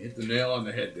hit the nail on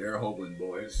the head there, Hoagland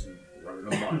boys.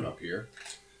 Running amok up here.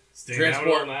 Staying out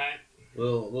Transport. all night.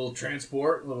 Little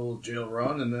transport, little jail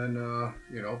run, and then,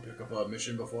 pick up a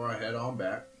mission before I head on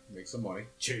back. Make some money.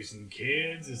 Chasing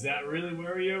kids? Is that really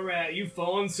where you're at? You've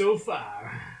fallen so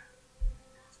far.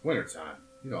 It's wintertime.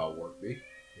 You know how work be.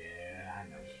 Yeah, I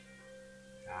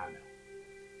know.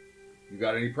 You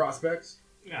got any prospects?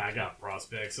 Yeah, I got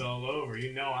prospects all over.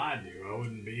 You know I do. I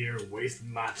wouldn't be here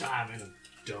wasting my time in a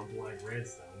dump like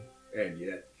Redstone. And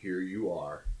yet, here you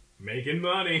are. Making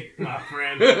money, my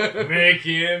friend.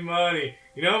 Making money.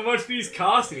 You know how much these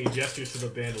cost? And he gestures to the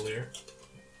bandolier.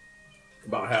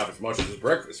 About half as much as his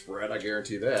breakfast spread, I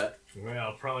guarantee that.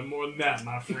 Well, probably more than that,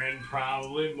 my friend.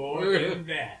 Probably more than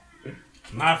that.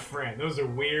 My friend, those are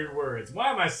weird words.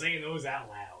 Why am I saying those out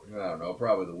loud? I don't know,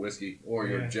 probably the whiskey, or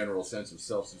your Yeah. general sense of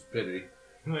self-stupidity.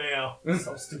 Well,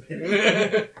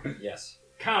 Self-stupidity. Yes.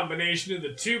 combination of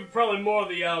the two, but probably more of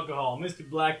the alcohol. Mr.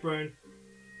 Blackburn,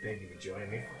 thank you for joining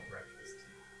me for breakfast.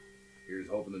 Here's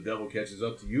hoping the devil catches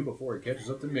up to you before he catches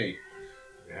up to me.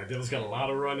 Yeah, Devil's got a lot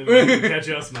of running to catch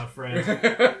us, my friend.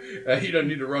 He doesn't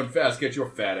need to run fast. Get your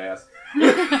fat ass.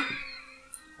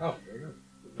 Oh, there you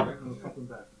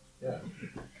go. Yeah.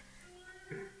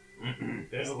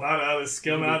 There's a lot of other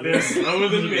scum out there slower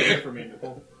than me. For me,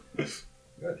 Nicole.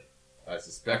 Good. I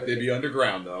suspect they'd be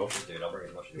underground, though. Dude, I'll bring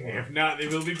as much as you want. If not, they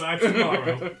will be by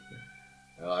tomorrow.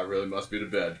 Well, I really must be to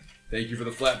bed. Thank you for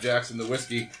the flapjacks and the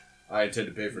whiskey. I intend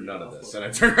to pay for none of this. And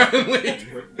I turn around and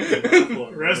leave.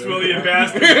 Rest well, you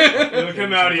bastard. It'll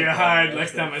come out of your hide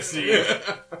next time I see you.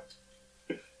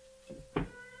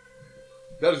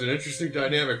 That is an interesting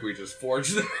dynamic we just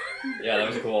forged. Yeah, that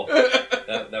was cool.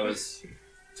 That was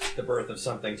the birth of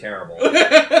something terrible.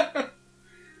 The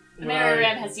Mary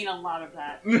Red has seen a lot of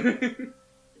that.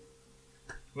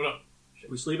 What up?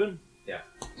 We sleeping?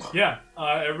 Yeah,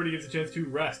 everybody gets a chance to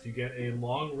rest. You get a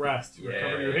long rest.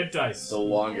 Recover Yay. your hit dice. The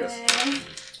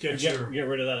longest. Get your... Get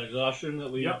rid of that exhaustion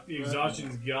that we... Yep, the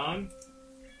exhaustion's gone.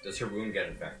 Does her wound get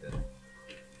infected?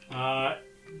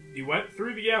 You went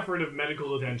through the effort of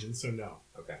medical attention, so no.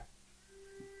 Okay.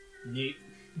 Neat.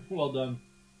 Well done.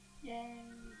 Yay.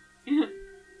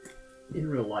 In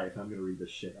real life, I'm going to read the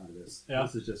shit out of this. Yeah.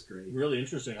 This is just great. Really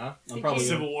interesting, huh? I'm Did probably you-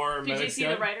 Civil War Did you medics see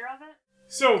guy. the writer of it?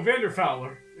 So, Vander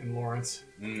Fowler and Lawrence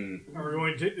Mm. are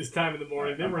going to take this time in the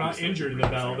morning. They were not injured in the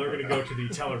battle. They're going to go to the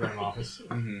telegram office.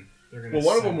 Mm-hmm. They're going Well,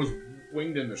 one of them was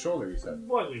winged in the shoulder, you said.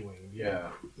 slightly winged,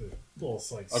 yeah. A little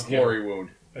like A glory wound.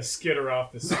 A skitter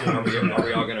off the skin. Are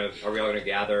we all gonna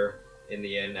gather in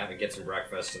the inn, have get some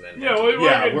breakfast, and then Yeah, well,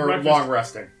 Yeah, getting we're breakfast. long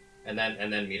resting. and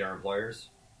then meet our employers?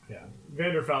 Yeah,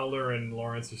 Vander Fowler and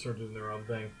Lawrence are sort of doing their own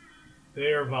thing.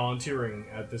 They are volunteering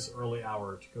at this early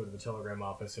hour to go to the telegram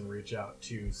office and reach out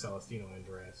to Celestino and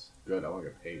Andreas. Good, I want to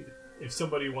get paid. If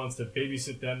somebody wants to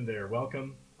babysit them, they are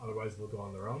welcome. Otherwise, they'll go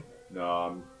on their own. No,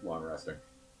 I'm long resting.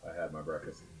 I had my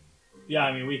breakfast. Yeah,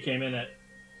 I mean, we came in at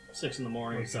 6 in the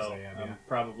morning, Like 6 so a.m., I'm yeah.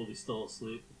 probably still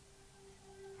asleep.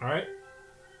 All right.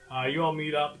 You all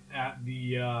meet up at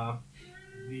the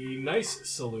the nice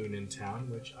saloon in town,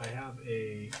 which I have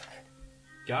a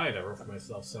guide I wrote for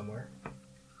myself somewhere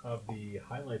of the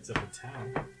highlights of the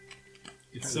town.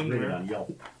 It's Rated somewhere. on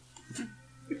Yelp.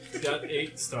 It's got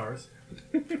 8 stars.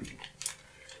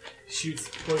 Shoots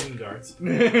poison darts.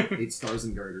 8 stars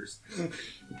and garters.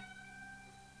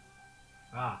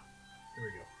 Ah, here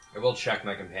we go. I will check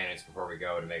my companions before we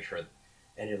go to make sure.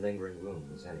 Any lingering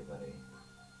wounds, anybody?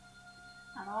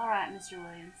 I'm all right, Mr.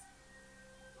 Williams.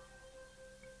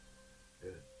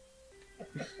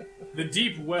 The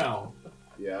Deep Well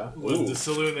Yeah. was Ooh. the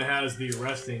saloon that has the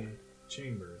resting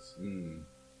chambers. Mm.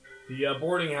 The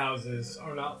boarding houses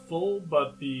are not full,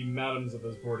 but the madams of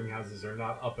those boarding houses are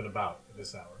not up and about at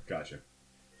this hour. Gotcha.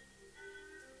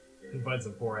 You find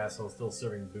some poor asshole still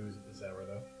serving booze at this hour,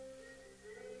 though.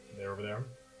 They're over there.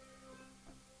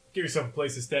 Give yourself a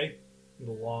place to stay. Get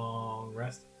a long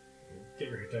rest. Get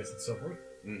your dice and so forth.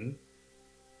 Mm-hmm.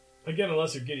 Again,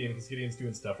 unless you're Gideon, because Gideon's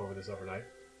doing stuff over this overnight.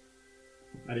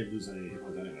 I didn't lose any hit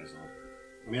ones anyway, so.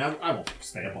 I mean, I won't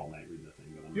stay up all night reading the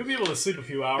thing, but I'm You'll be able to sleep a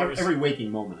few hours. every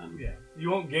waking moment I'm. Yeah. You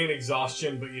won't gain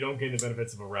exhaustion, but you don't gain the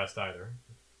benefits of a rest either.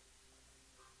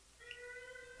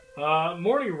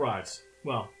 Morning arrives.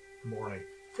 Well, morning.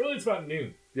 Really, it's about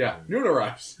noon. Yeah. Noon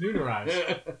arrives. Noon arrives.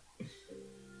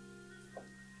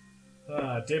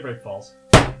 Daybreak falls.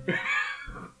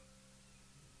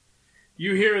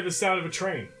 You hear the sound of a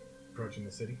train approaching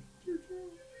the city.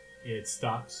 It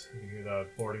stops. You hear the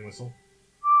boarding whistle.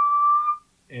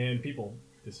 And people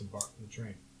disembark from the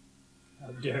train.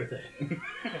 How dare they?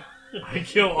 I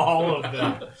kill all of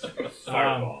them.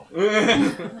 Fireball.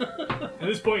 At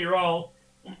this point, you're all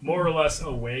more or less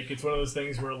awake. It's one of those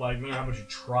things where, like, no matter how much you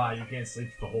try, you can't sleep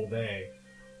for the whole day.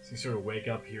 So you sort of wake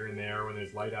up here and there when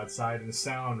there's light outside, and the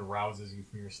sound rouses you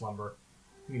from your slumber.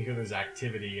 You can hear there's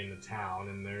activity in the town,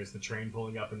 and there's the train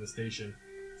pulling up in the station.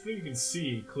 So you can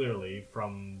see clearly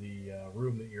from the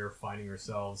room that you're finding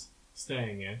yourselves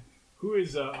staying in who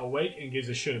is awake and gives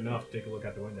a shit enough to take a look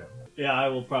out the window. Yeah, I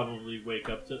will probably wake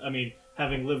up to... I mean,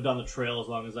 having lived on the trail as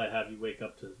long as I have, you wake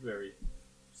up to very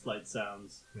slight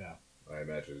sounds. Yeah, I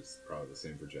imagine it's probably the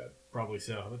same for Jed. probably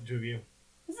so. How about the two of you?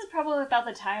 This is probably about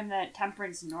the time that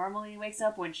Temperance normally wakes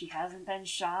up when she hasn't been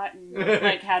shot and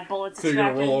like had bullets. So you're gonna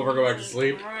extracted. roll over and go back to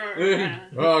sleep?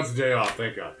 Oh, it's a day off,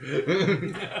 thank God.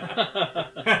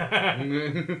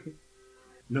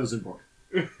 Nose and book.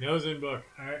 Nose in book.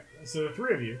 Alright, so the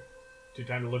three of you take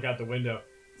time to look out the window.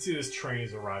 See this train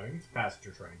is arriving. It's a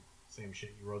passenger train. Same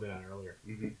shit you rode in on earlier.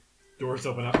 Mhm. Doors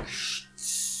open up.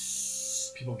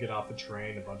 People get off the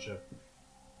train. A bunch of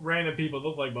random people.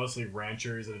 Look like mostly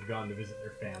ranchers that have gone to visit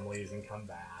their families and come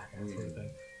back. That sort of thing.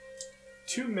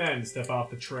 Two men step off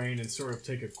the train and sort of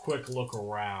take a quick look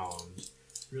around.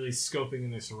 Really scoping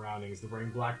in their surroundings. They're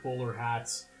wearing black bowler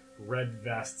hats, red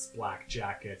vests, black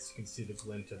jackets. You can see the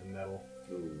glint of the metal.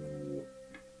 Ooh.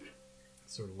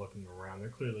 Sort of looking around. They're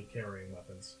clearly carrying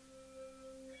weapons.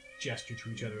 Gesture to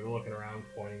each other. They're looking around,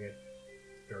 pointing at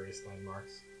various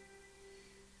landmarks.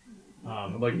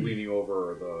 I'm like leaning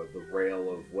over the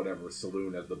rail of whatever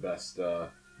saloon has the best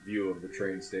view of the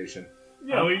train station.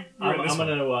 Yeah, I'm going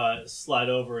to slide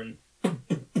over and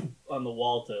on the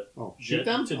wall to Shoot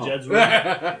them? to Oh. Jed's room.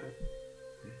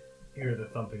 hear the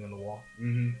thumping on the wall.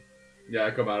 Mm-hmm. Yeah,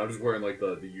 I come out. I'm just wearing like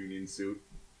the Union suit.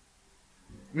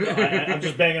 I'm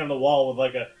just banging on the wall with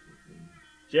like a,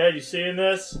 Jed, you seeing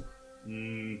this?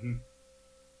 Mm-hmm.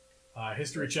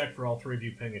 History check for all three of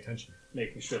you paying attention.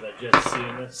 Making sure that Jed's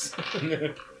seeing this.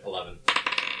 11.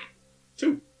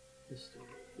 2. History.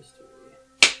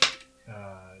 Uh,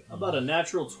 How about a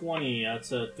natural 20?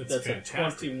 That's a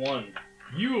fantastic. 21.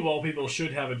 You, of all people,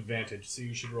 should have advantage, so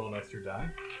you should roll an extra die.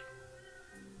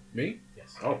 Me?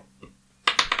 Yes. Oh.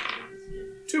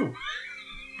 2.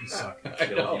 You suck. I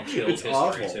know. You killed It's history,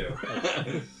 awful.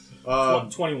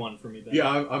 too. 21 for me then. Yeah,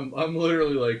 I'm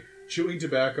literally like chewing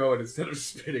tobacco, and instead of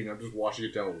spitting, I'm just washing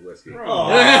it down with whiskey. Oh.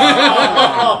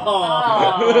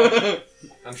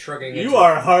 I'm shrugging. You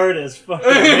are hard as fucking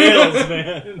nails,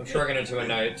 man. I'm shrugging into a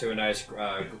nice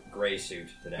gray suit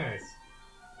today.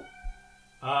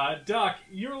 Nice. Doc,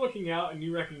 you're looking out and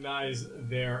you recognize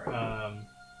their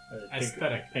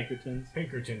aesthetic Pinkertons.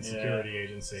 Pinkerton Security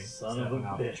Agency. Son of a stepping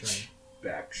off the bitch. train,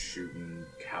 Back shooting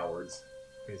cowards.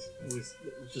 basically. It was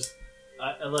just,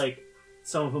 I like,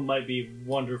 some of them might be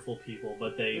wonderful people,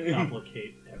 but they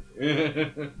complicate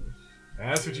everything.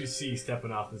 That's what you see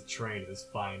stepping off this train at this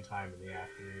fine time in the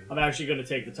afternoon. I'm actually going to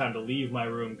take the time to leave my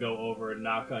room, go over and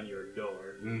knock on your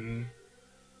door. Mm-hmm.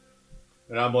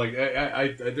 And I'm like,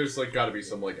 I there's like got to be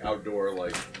some like outdoor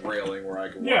like railing where I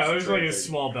can. Yeah, watch the there's like train a thing.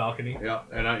 small balcony. Yeah,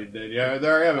 and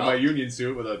there I am in my union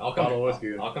suit with a bottle of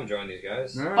whiskey. I'll come join these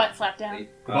guys. All right. Butt flap down.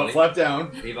 Butt flap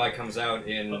down. Levi comes out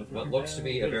in what looks to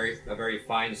be a very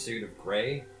fine suit of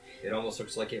gray. It almost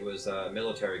looks like it was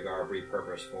military garb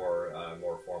repurposed for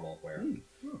more formal wear.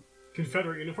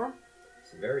 Confederate uniform?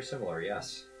 It's very similar,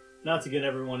 yes. Not to get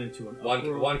everyone into an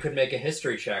uproar. One could make a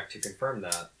history check to confirm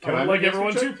that. I would like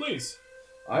everyone to, please.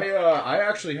 I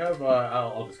actually have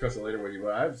I'll discuss it later with you,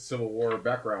 but I have Civil War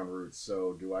background roots.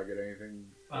 So do I get anything?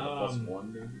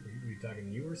 +1 maybe? Are you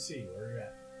talking U or C? Where are you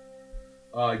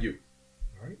at? You.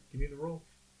 All right, give me the roll.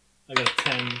 I got a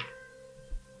 10.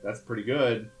 That's pretty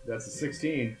good. That's a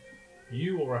 16.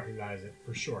 You will recognize it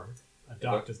for sure. A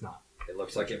Doc does not. It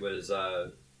looks like it was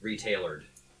retailored.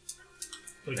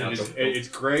 Like Now It's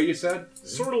gray, you said?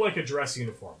 sort of like a dress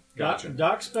uniform. Gotcha.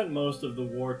 Doc spent most of the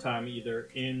wartime either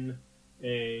in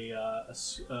a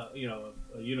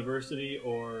university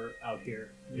or out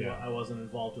here. You know, Yeah. I wasn't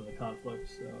involved in the conflict,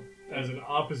 so. As an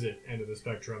opposite end of the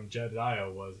spectrum,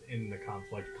 Jedediah was in the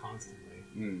conflict constantly.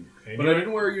 Mm. And But you I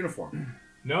didn't wear a uniform.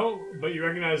 No, but you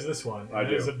recognize this one. I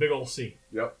do. It's a big old C.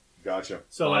 Yep. Gotcha.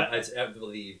 So Well, I, it's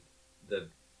the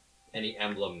any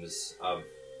emblems of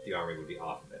the army would be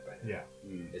off of it right now. Yeah.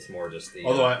 Mm. It's more just the.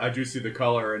 Although I do see the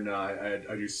color, and I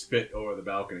do spit over the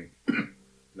balcony.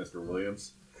 Mr.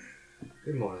 Williams.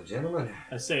 Good morning, gentlemen.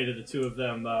 I say to the two of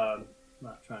them,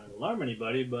 not trying to alarm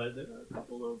anybody, but there are a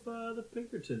couple of the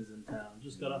Pinkertons in town.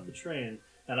 Just got off the train.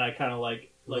 And I kind of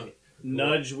like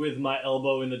nudge with my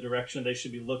elbow in the direction they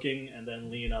should be looking, and then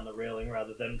lean on the railing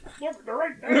rather than look, they're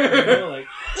right there. You know, like,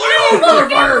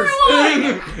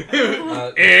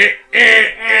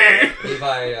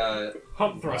 Levi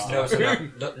Hump thrust.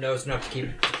 knows enough to keep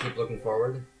looking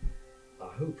forward.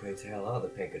 Who, pray tell, are the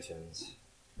Pinkertons?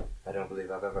 I don't believe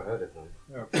I've ever heard of them.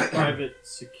 they're a private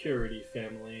security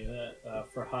family that,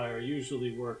 for hire,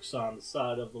 usually works on the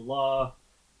side of the law,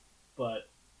 but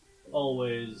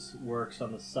always works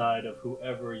on the side of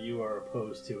whoever you are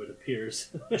opposed to, it appears.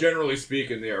 Generally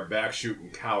speaking, they are back-shooting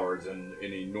cowards and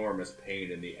an enormous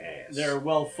pain in the ass. They're a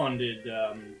well-funded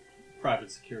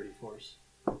private security force.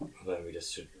 Well, then we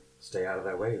just should stay out of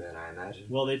their way, then, I imagine.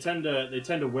 Well, they tend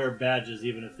to wear badges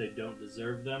even if they don't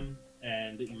deserve them,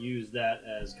 and use that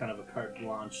as kind of a carte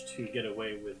blanche to get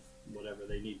away with whatever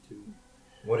they need to.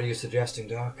 What are you suggesting,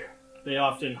 Doc? They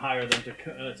often hire them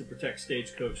to protect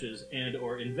stagecoaches and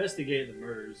or investigate the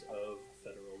murders of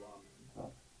federal lawmen.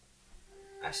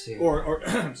 I see. Or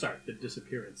I'm sorry, the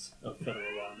disappearance of federal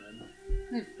lawmen.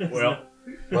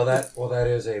 Well, that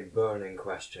is a burning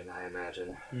question, I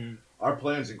imagine. our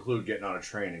plans include getting on a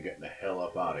train and getting the hell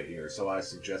up out of here, so I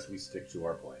suggest we stick to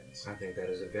our plans. I think that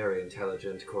is a very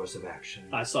intelligent course of action.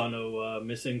 I saw no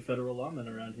missing federal lawmen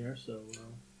around here, so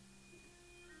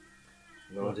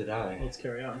Nor did I. let's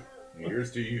carry on.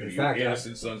 Here's to you, In you fact,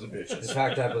 innocent sons of In bitches.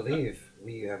 fact, I believe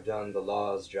we have done the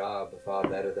law's job far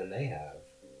better than they have.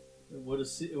 It would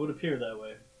appear that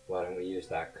way. Why don't we use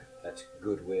that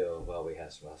goodwill while we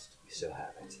still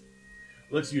have it?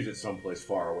 Let's use it someplace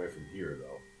far away from here,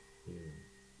 though.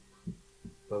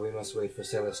 But we must wait for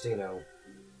Celestino.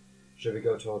 Should we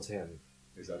go towards him?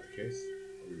 Is that the case?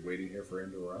 Are we waiting here for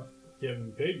him to arrive? You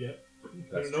haven't been paid yet. I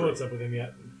That's don't know true. what's up with him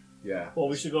yet. Yeah. Well,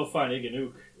 we should go find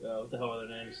Iganook. What the hell are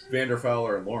their names?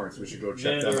 Vanderfowler and Lawrence, we should go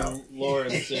check them out.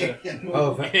 Lawrence, yeah.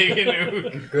 Oh,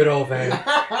 good old Van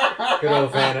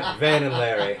and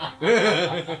Larry.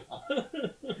 I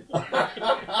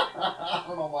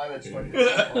don't know why that's funny.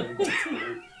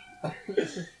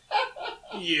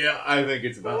 Yeah, I think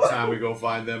it's about time we go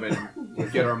find them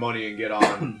and get our money and get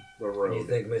on the You road.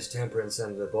 think Miss Temperance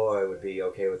and the boy would be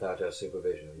okay without our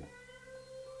supervision?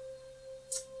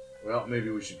 Well, maybe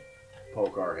we should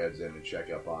poke our heads in and check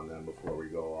up on them before we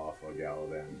go off a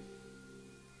gallivant.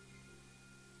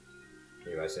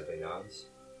 Levi simply nods.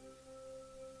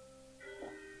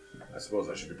 I suppose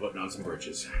I should be putting on some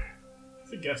breeches.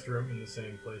 It's a guest room in the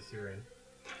same place you're in.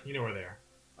 You know where they are.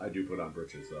 I do put on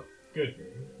breeches, though. Good.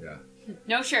 Yeah.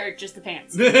 No shirt, just the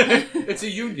pants. It's a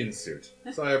union suit,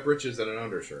 so I have breeches and an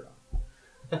undershirt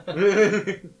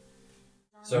on.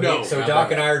 So, No, so not Doc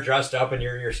that. and I are dressed up in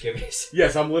your skivvies.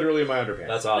 Yes, I'm literally in my underpants.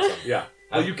 That's awesome. Yeah.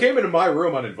 Well, you came into my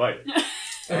room uninvited.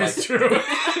 That's true.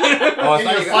 Oh, I In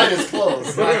thought your you guys. finest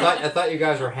clothes. I thought you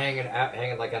guys were hanging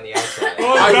like on the outside.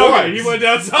 Oh, I balcony. was. He went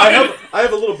outside. I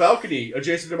have a little balcony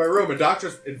adjacent to my room, and Doc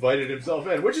just invited himself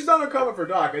in, which is not uncommon for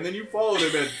Doc. And then you followed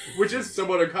him in, which is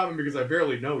somewhat uncommon because I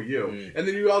barely know you. And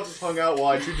then you all just hung out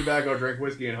while I chewed tobacco, drank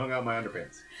whiskey, and hung out in my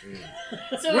underpants.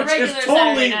 So a Which regular is Saturday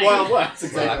totally night. Wild West.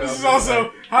 Exactly. This is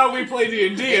also how we play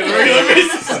D&D on a regular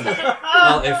basis.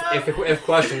 Well, if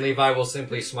questioned, Levi will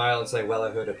simply smile and say, "Well, I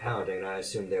heard a pounding, and I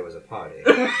assumed there was a party."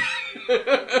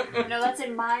 No, that's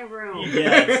in my room.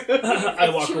 Yes. I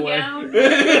walk Two away. down.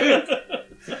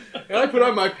 And I put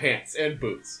on my pants and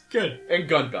boots Good. and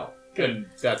gun belt. And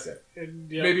that's it. And,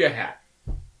 yeah. Maybe a hat.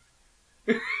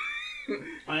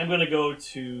 I am going to go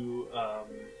to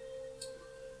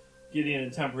Gideon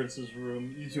and Temperance's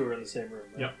room. You two are in the same room,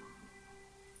 right? Yep.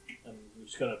 And I'm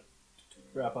just going to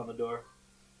rap on the door.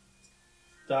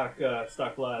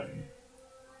 Stock Lad.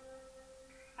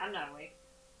 I'm not awake.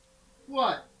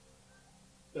 What?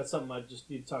 That's something I just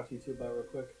need to talk to you two about real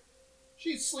quick.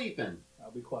 She's sleeping.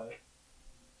 I'll be quiet.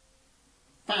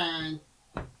 Fine.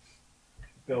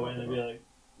 Go in and be like,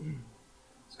 there's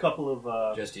a couple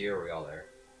of... Just you, or are we all there?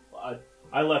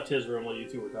 I left his room while you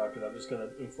two were talking. I'm just going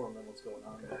to inform them what's going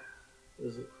on.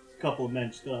 There's a couple of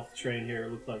men just got off the train here.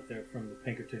 Look like they're from the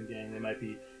Pinkerton gang. They might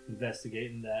be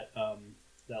investigating that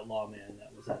that lawman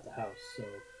that was at the house. So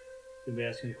if anybody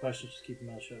asks any questions, just keep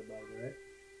your mouth shut about it, all right?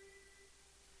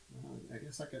 I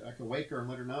guess I could wake her and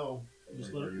let her know.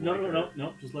 Just Or let her, you no, wake no, her. no,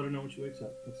 no. Just let her know when she wakes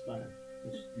up. That's fine.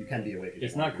 You can be awake. if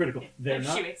It's you not want. critical. They're If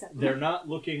not. she wakes up. They're not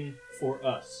looking for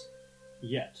us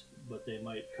yet, but they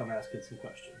might come asking some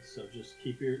questions. So just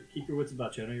keep your wits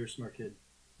about you. I know you're a smart kid.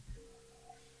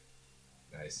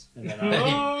 Nice. And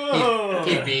then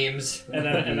He beams. and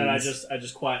then I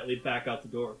just quietly back out the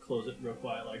door, close it real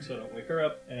quiet, like so I don't wake her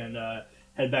up, and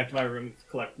head back to my room to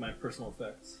collect my personal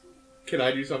effects. Can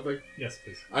I do something? Yes,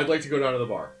 please. I'd like to go down to the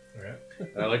bar. All right.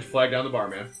 And I'd like to flag down the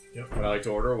barman. Yep. And I'd like to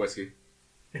order a whiskey.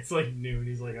 It's like noon.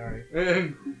 He's like, all right.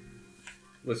 And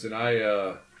listen,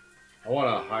 I want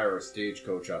to hire a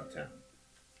stagecoach out of town.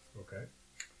 Okay.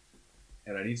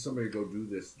 And I need somebody to go do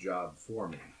this job for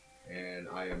me. And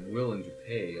I am willing to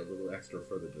pay a little extra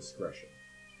for the discretion.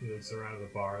 He looks around at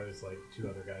the bar. There's like two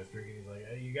other guys drinking. He's like,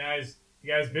 hey, you guys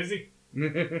busy?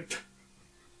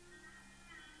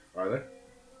 Are they?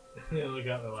 They look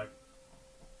out. They're like,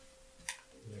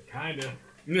 yeah, kind of.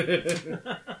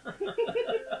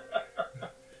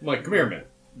 I'm like, come here, man.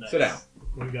 Nice. Sit down.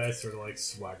 One guy sort of like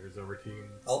swaggers over to you and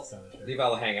Oh, sits down in a chair. Levi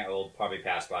will hang out. Will probably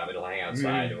pass by, but he'll hang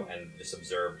outside and just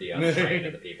observe the train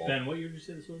and the people. Ben, what year did you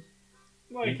say this was?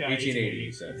 Like 1880,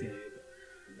 he said.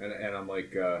 1888. And I'm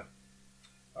like,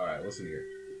 all right, listen here.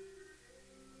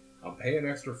 I'm paying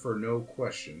extra for no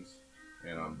questions,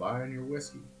 and I'm buying your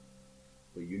whiskey.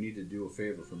 But you need to do a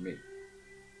favor for me.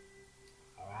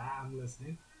 I'm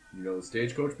listening. You know the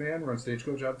stagecoach man? Run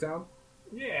stagecoach out of town?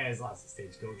 Yeah, there's lots of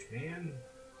stagecoach, man.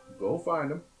 Go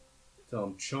find him. Tell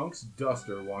him Chunks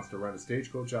Duster wants to rent a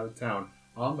stagecoach out of town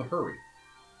on the hurry.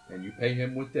 And you pay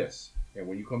him with this. And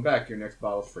when you come back, your next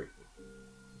bottle's free.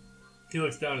 He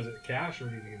looks down. Is it cash or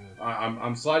do you think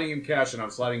I'm sliding him cash, and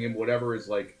I'm sliding him whatever is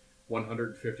like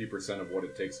 150% of what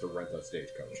it takes to rent a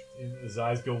stagecoach. his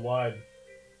eyes go wide?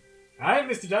 All right,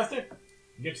 Mr. Duster,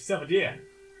 get yourself a deal.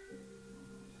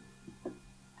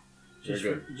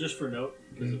 Very Just for note,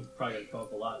 because it's probably going to come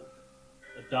up a lot.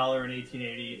 $1 in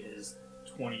 1880 is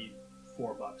 $24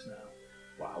 now.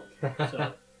 Wow.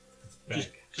 So just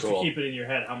Cool. to keep it in your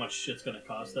head, how much shit's going to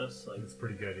cost us. Like, It's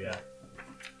pretty good, yeah.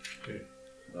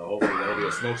 Hopefully that'll be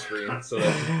a smoke screen. So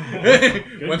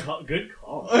that good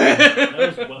call. That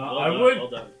was well I done, would- well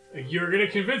done. You're gonna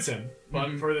convince him,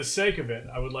 but for the sake of it,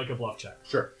 I would like a bluff check.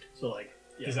 Sure. So like,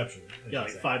 yeah, Deception. I yeah,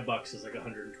 should like say. $5 is like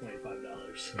 $125. Yeah,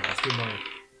 that's good money.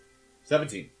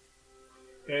 17.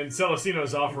 And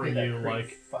Celestino's offering That you great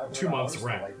like $500 2 months for,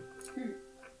 rent like,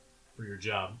 for your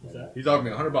job. What's that? He's offered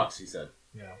me $100. He said,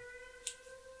 Yeah.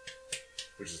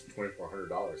 which is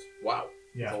 $2,400. Wow.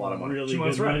 Yeah. That's a lot of money. Really 2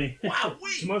 months good rent. money. Wow.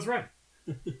 2 months rent.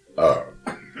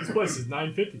 This place is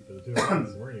 $950 for the 2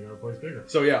 months. We're gonna go to a place bigger.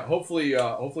 So yeah, hopefully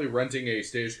renting a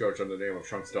stagecoach under the name of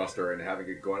Chunks Duster and having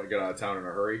it get out of town in a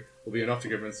hurry will be enough to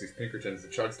convince these Pinkertons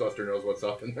that Chunks Duster knows what's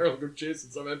up and they're looking chasing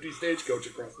some empty stagecoach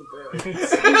across the prairie.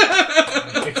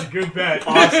 It's a good bet.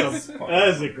 Awesome. That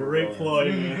is a great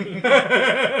ploy, man.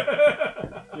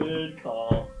 Good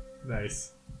call.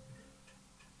 Nice.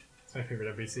 It's my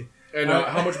favorite NPC. And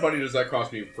how much money does that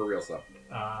cost me for real stuff?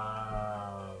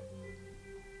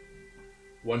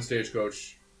 One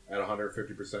stagecoach at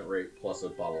 150% rate plus a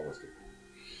bottle of whiskey.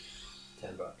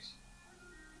 $10.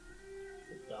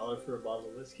 $1 for a bottle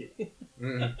of whiskey.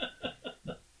 Mhm.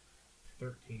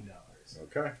 $13.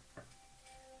 Okay.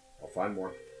 I'll find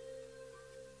more.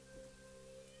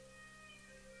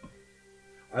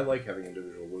 I like having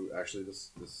individual loot. Actually,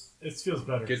 this It feels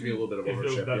better. gives me a little bit of It feels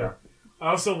ownership. better. I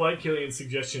also like Killian's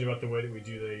suggestion about the way that we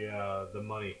do the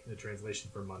money, the translation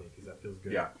for money, because that feels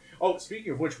good. Yeah. Oh,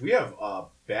 speaking of which, we have a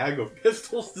bag of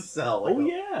pistols to sell. Like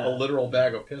yeah. a literal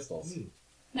bag of pistols.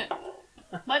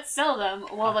 Let's sell them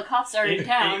while the cops are in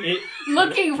town, It-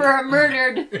 looking for a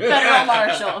murdered federal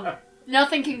marshal.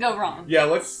 Nothing can go wrong. Yeah,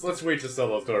 let's wait to sell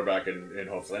those till we're back in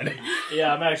Hope's Landing.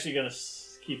 yeah, I'm actually gonna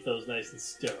keep those nice and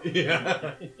still.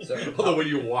 Yeah. So, Although when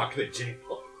you walk, they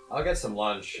jingle. I'll get some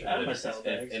lunch. I have And, my if,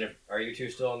 saddlebags. and if, are you two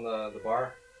still in the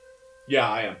bar? Yeah,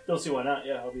 I am. Don't see why not.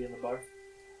 Yeah, I'll be in the bar.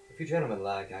 If you gentlemen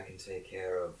like, I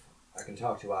can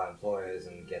talk to our employers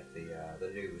and get the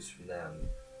news from them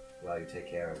while you take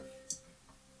care of,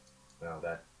 well,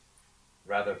 that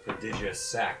rather prodigious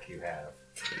sack you have.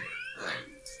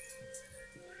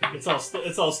 It's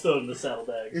all stowed in the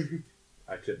saddlebags.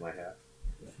 I tip my hat.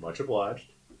 Much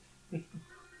obliged.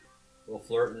 We'll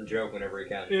flirt and joke whenever he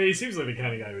can. Yeah, he seems like the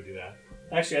kind of guy who would do that.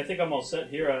 Actually, I think I'm all set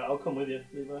here. I'll come with you,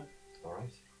 Levi. All right.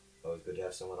 Always good to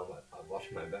have someone on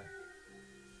watching my back.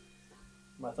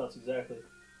 My thoughts exactly.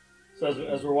 So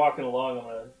as we're walking along, I'm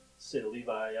gonna say to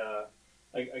Levi,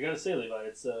 I gotta say, Levi,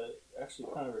 it's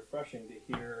actually kind of refreshing to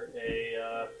hear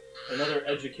another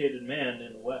educated man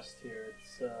in the West here.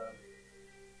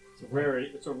 It's a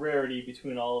rarity. It's a rarity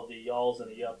between all of the y'alls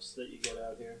and the yups that you get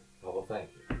out here. Oh, well,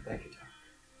 thank you, Tom.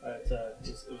 It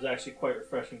was actually quite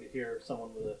refreshing to hear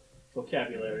someone with a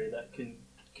vocabulary that can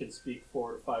speak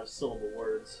 4 to 5 syllable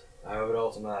words. I owe it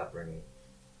all to my upbringing.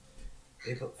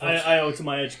 People, I owe it to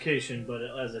my education, but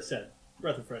as I said,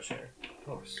 breath of fresh air. of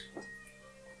course.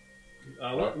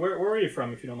 Where are you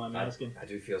from, if you don't mind me asking? I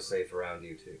do feel safe around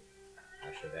you too.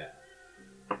 I should add.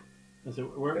 I said,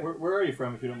 where are you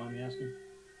from, if you don't mind me asking?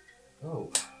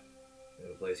 Oh, in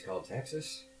a place called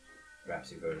Texas.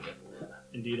 Perhaps you've heard of it.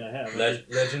 Indeed, I have.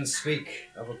 Legends speak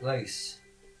of a place.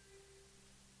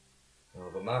 Oh,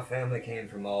 but my family came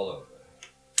from all over.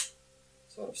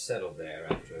 Sort of settled there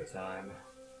after a time.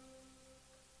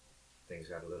 Things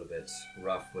got a little bit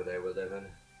rough where they were living.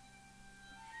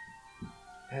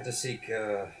 Had to seek,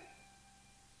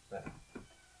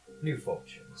 new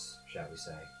fortunes, shall we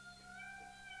say.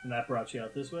 And that brought you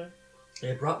out this way?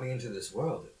 It brought me into this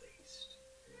world, at least.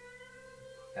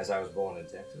 As I was born in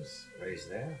Texas, raised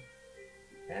there,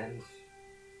 and,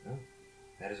 well,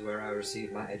 that is where I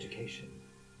received my education.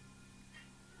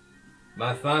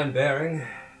 My fine bearing,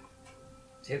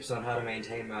 tips on how to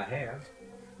maintain my hair,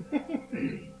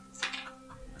 and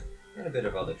a bit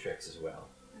of other tricks as well.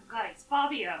 Oh God, it's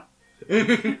Fabio.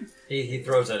 He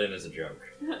throws that in as a joke.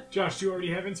 Josh, do you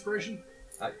already have inspiration?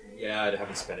 Yeah, I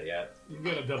haven't spent it yet. You've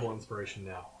got a double inspiration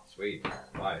now. Sweet.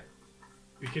 Why?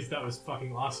 Because that was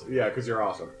fucking awesome. Yeah, because you're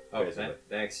awesome. Oh, basically.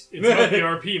 thanks. It's not the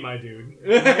RP, my dude.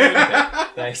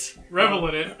 Thanks. Revel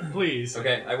in it, please.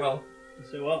 Okay, I will.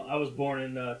 So, well, I was born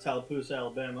in Tallapoosa,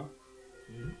 Alabama,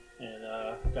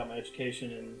 and got my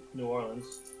education in New Orleans.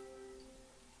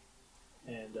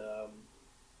 And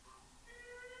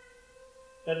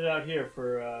headed out here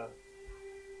for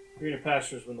greener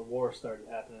pastures when the war started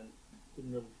happening.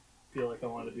 Didn't really feel like I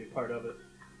wanted to be a part of it.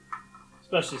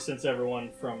 Especially since everyone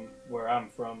from where I'm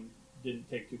from didn't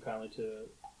take too kindly to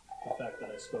the fact that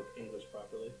I spoke English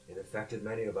properly. It affected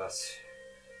many of us.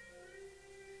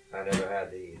 I never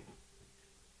had the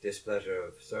displeasure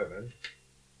of serving,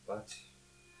 but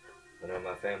I know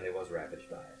my family was ravaged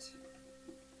by it.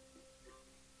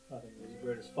 I think it was the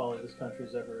greatest folly this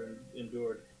country's ever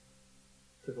endured.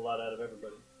 Took a lot out of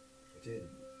everybody. It did.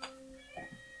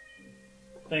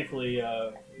 Thankfully,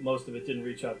 most of it didn't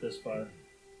reach out this far.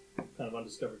 Kind of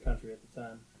undiscovered country at the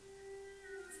time.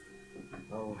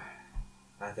 Oh,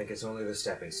 I think it's only the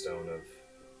stepping stone of...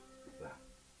 Well,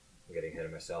 I'm getting ahead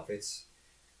of myself. It's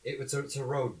a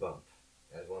road bump,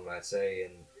 as one might say,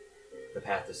 and the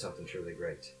path to something truly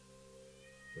great,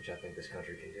 which I think this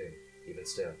country can do, even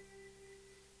still.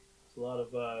 There's a lot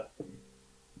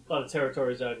of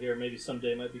territories out here. Maybe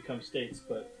someday might become states,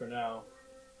 but for now,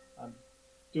 I'm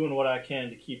doing what I can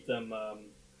to keep them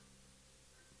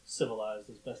civilized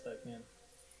as best I can.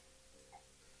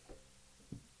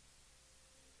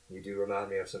 You do remind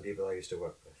me of some people I used to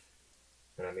work with,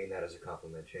 and I mean that as a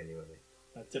compliment, genuinely.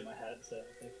 I tip my hat and say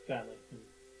thank you kindly, and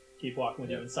keep walking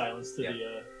with you in silence to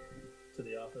the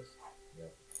office.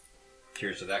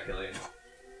 Cheers to that, Killian.